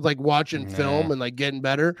stuff because watching film and getting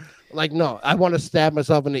better. No, I want to stab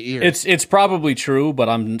myself in the ear. It's probably true, but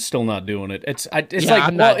I'm still not doing it. It's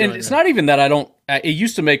not even that I don't. It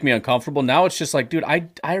used to make me uncomfortable. Now it's just dude, I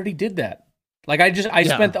already did that. I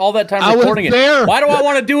spent all that time recording it. Why do I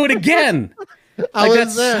want to do it again? I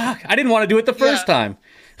didn't want to do it the first time.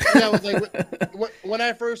 Yeah, when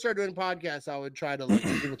I first started doing podcasts, I would try to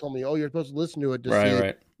people told me, "Oh, you're supposed to listen to it to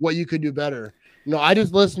see what you could do better." No, I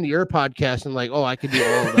just listened to your podcast and I could do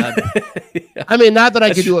all of that. Yeah. I mean, not that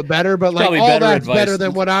I could do it better, but all that's better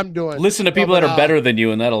than what I'm doing. Listen to people that are better than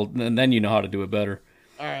you, and then you know how to do it better.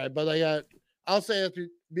 All right, but I'll say this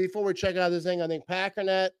before we check out this thing. I think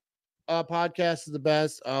Packernet podcast is the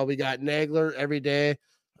best. We got Nagler every day.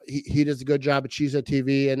 He does a good job at Cheesehead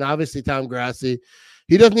TV, and obviously Tom Grassi.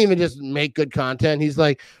 He doesn't even just make good content. He's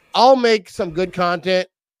like, I'll make some good content.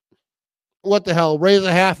 What the hell? Raise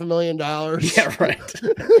 $500,000. Yeah, right.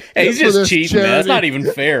 Hey, he's just cheating, man. That's not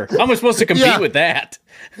even fair. How am I supposed to compete with that?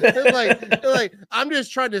 It's I'm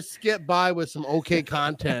just trying to skip by with some okay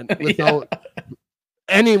content without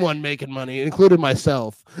anyone making money, including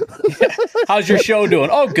myself. How's your show doing?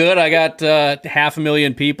 Oh, good. I got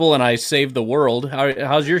 500,000 people and I saved the world.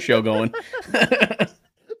 How's your show going?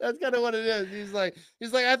 That's kind of what it is. He's like,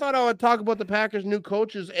 I thought I would talk about the Packers' new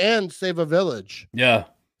coaches and save a village. Yeah.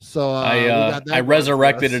 So I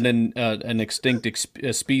resurrected an extinct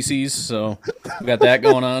species, so we got that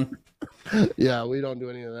going on. Yeah, we don't do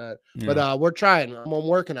any of that, but we're trying. I'm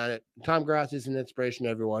working on it. Tom Grassi is an inspiration to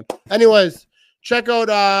everyone. Anyways, check out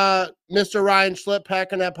Mr. Ryan Schlipp,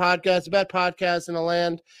 Packernet Podcast, the best podcast in the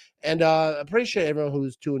land, and appreciate everyone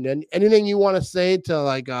who's tuned in. Anything you want to say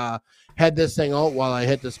to head this thing out while I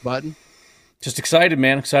hit this button? Just excited,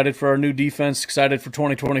 man. Excited for our new defense. Excited for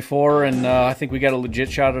 2024, and I think we got a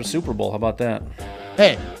legit shot at a Super Bowl. How about that?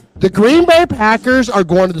 Hey, the Green Bay Packers are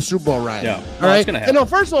going to the Super Bowl, Ryan. Yeah, all right. It's gonna happen.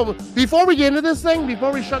 First of all, before we get into this thing,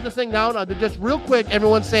 before we shut this thing down, just real quick,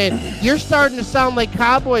 everyone's saying you're starting to sound like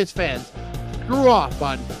Cowboys fans. Screw off,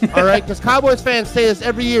 bud. All right, because Cowboys fans say this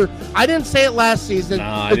every year. I didn't say it last season.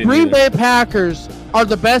 The Green Bay Packers are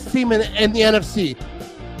the best team in the NFC.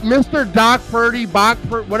 Mr. Doc Purdy,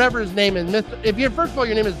 whatever his name is. First of all,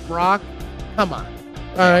 your name is Brock. Come on.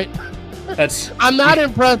 All right. I'm not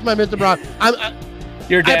impressed by Mr. Brock.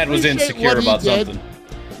 Your dad was insecure about something.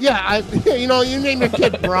 Yeah, you know, you name your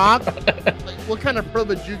kid Brock. Like, what kind of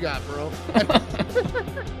privilege you got, bro?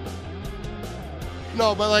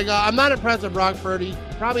 No, but like, I'm not impressed with Brock Purdy.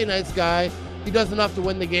 Probably a nice guy. He does enough to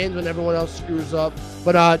win the games when everyone else screws up.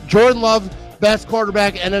 But Jordan Love, best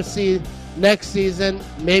quarterback NFC next season,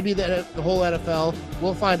 maybe the whole NFL.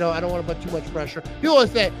 We'll find out. I don't want to put too much pressure. People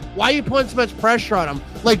always say, why are you putting so much pressure on him?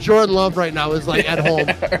 Like Jordan Love right now is like at home,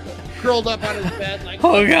 curled up on his bed. Like,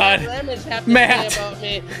 oh God, Matt. About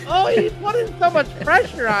me. Oh, he's putting so much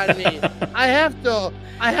pressure on me. I have to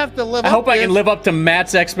live. I hope I can live up to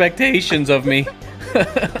Matt's expectations of me.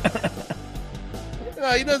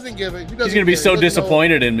 No, he doesn't give it. He's gonna be so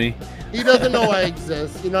disappointed in me. He doesn't know I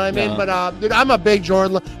exist. You know what I mean? No. But dude, I'm a big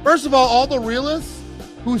Jordan. First of all the realists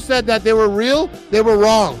who said that they were real, they were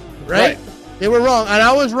wrong. Right? They were wrong, and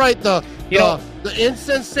I was right. The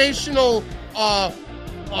insensational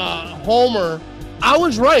Homer. I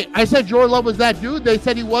was right. I said Jordan Love was that dude. They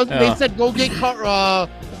said he wasn't. They said go get the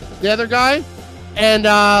other guy, and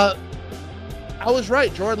I was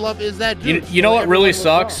right. Jordan Love is that dude. You know what really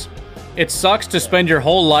sucks? It sucks to spend your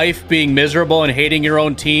whole life being miserable and hating your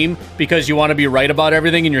own team because you want to be right about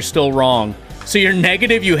everything and you're still wrong. So you're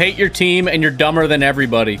negative, you hate your team, and you're dumber than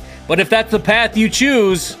everybody. But if that's the path you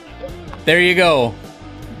choose, there you go.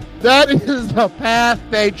 That is the path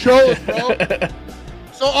they chose, bro.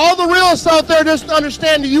 So all the realists out there, just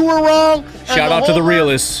understand that you were wrong. Shout out to the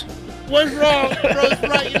realists. Was wrong. Bro's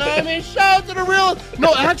right. You know what I mean? Shout out to the realists.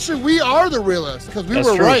 No, actually, we are the realists because we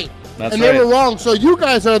were right. That's and they were wrong, so you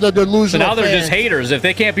guys are the delusional So now they're fans. just haters. If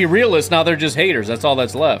they can't be realists, now they're just haters. That's all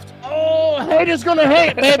that's left. Oh, haters gonna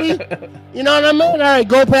hate, baby. You know what I mean? All right,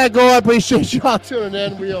 go Pack, go. I appreciate y'all tuning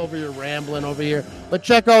in. We over here rambling over here. But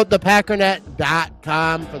check out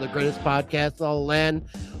thepackernet.com for the greatest podcast in all the land.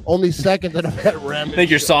 Only second that I've had Ram. I think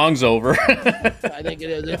your song's over. I think it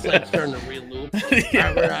is. It's like starting to re-loop. All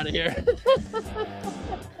right, we're out of here.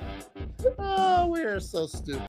 Oh, we are so stupid.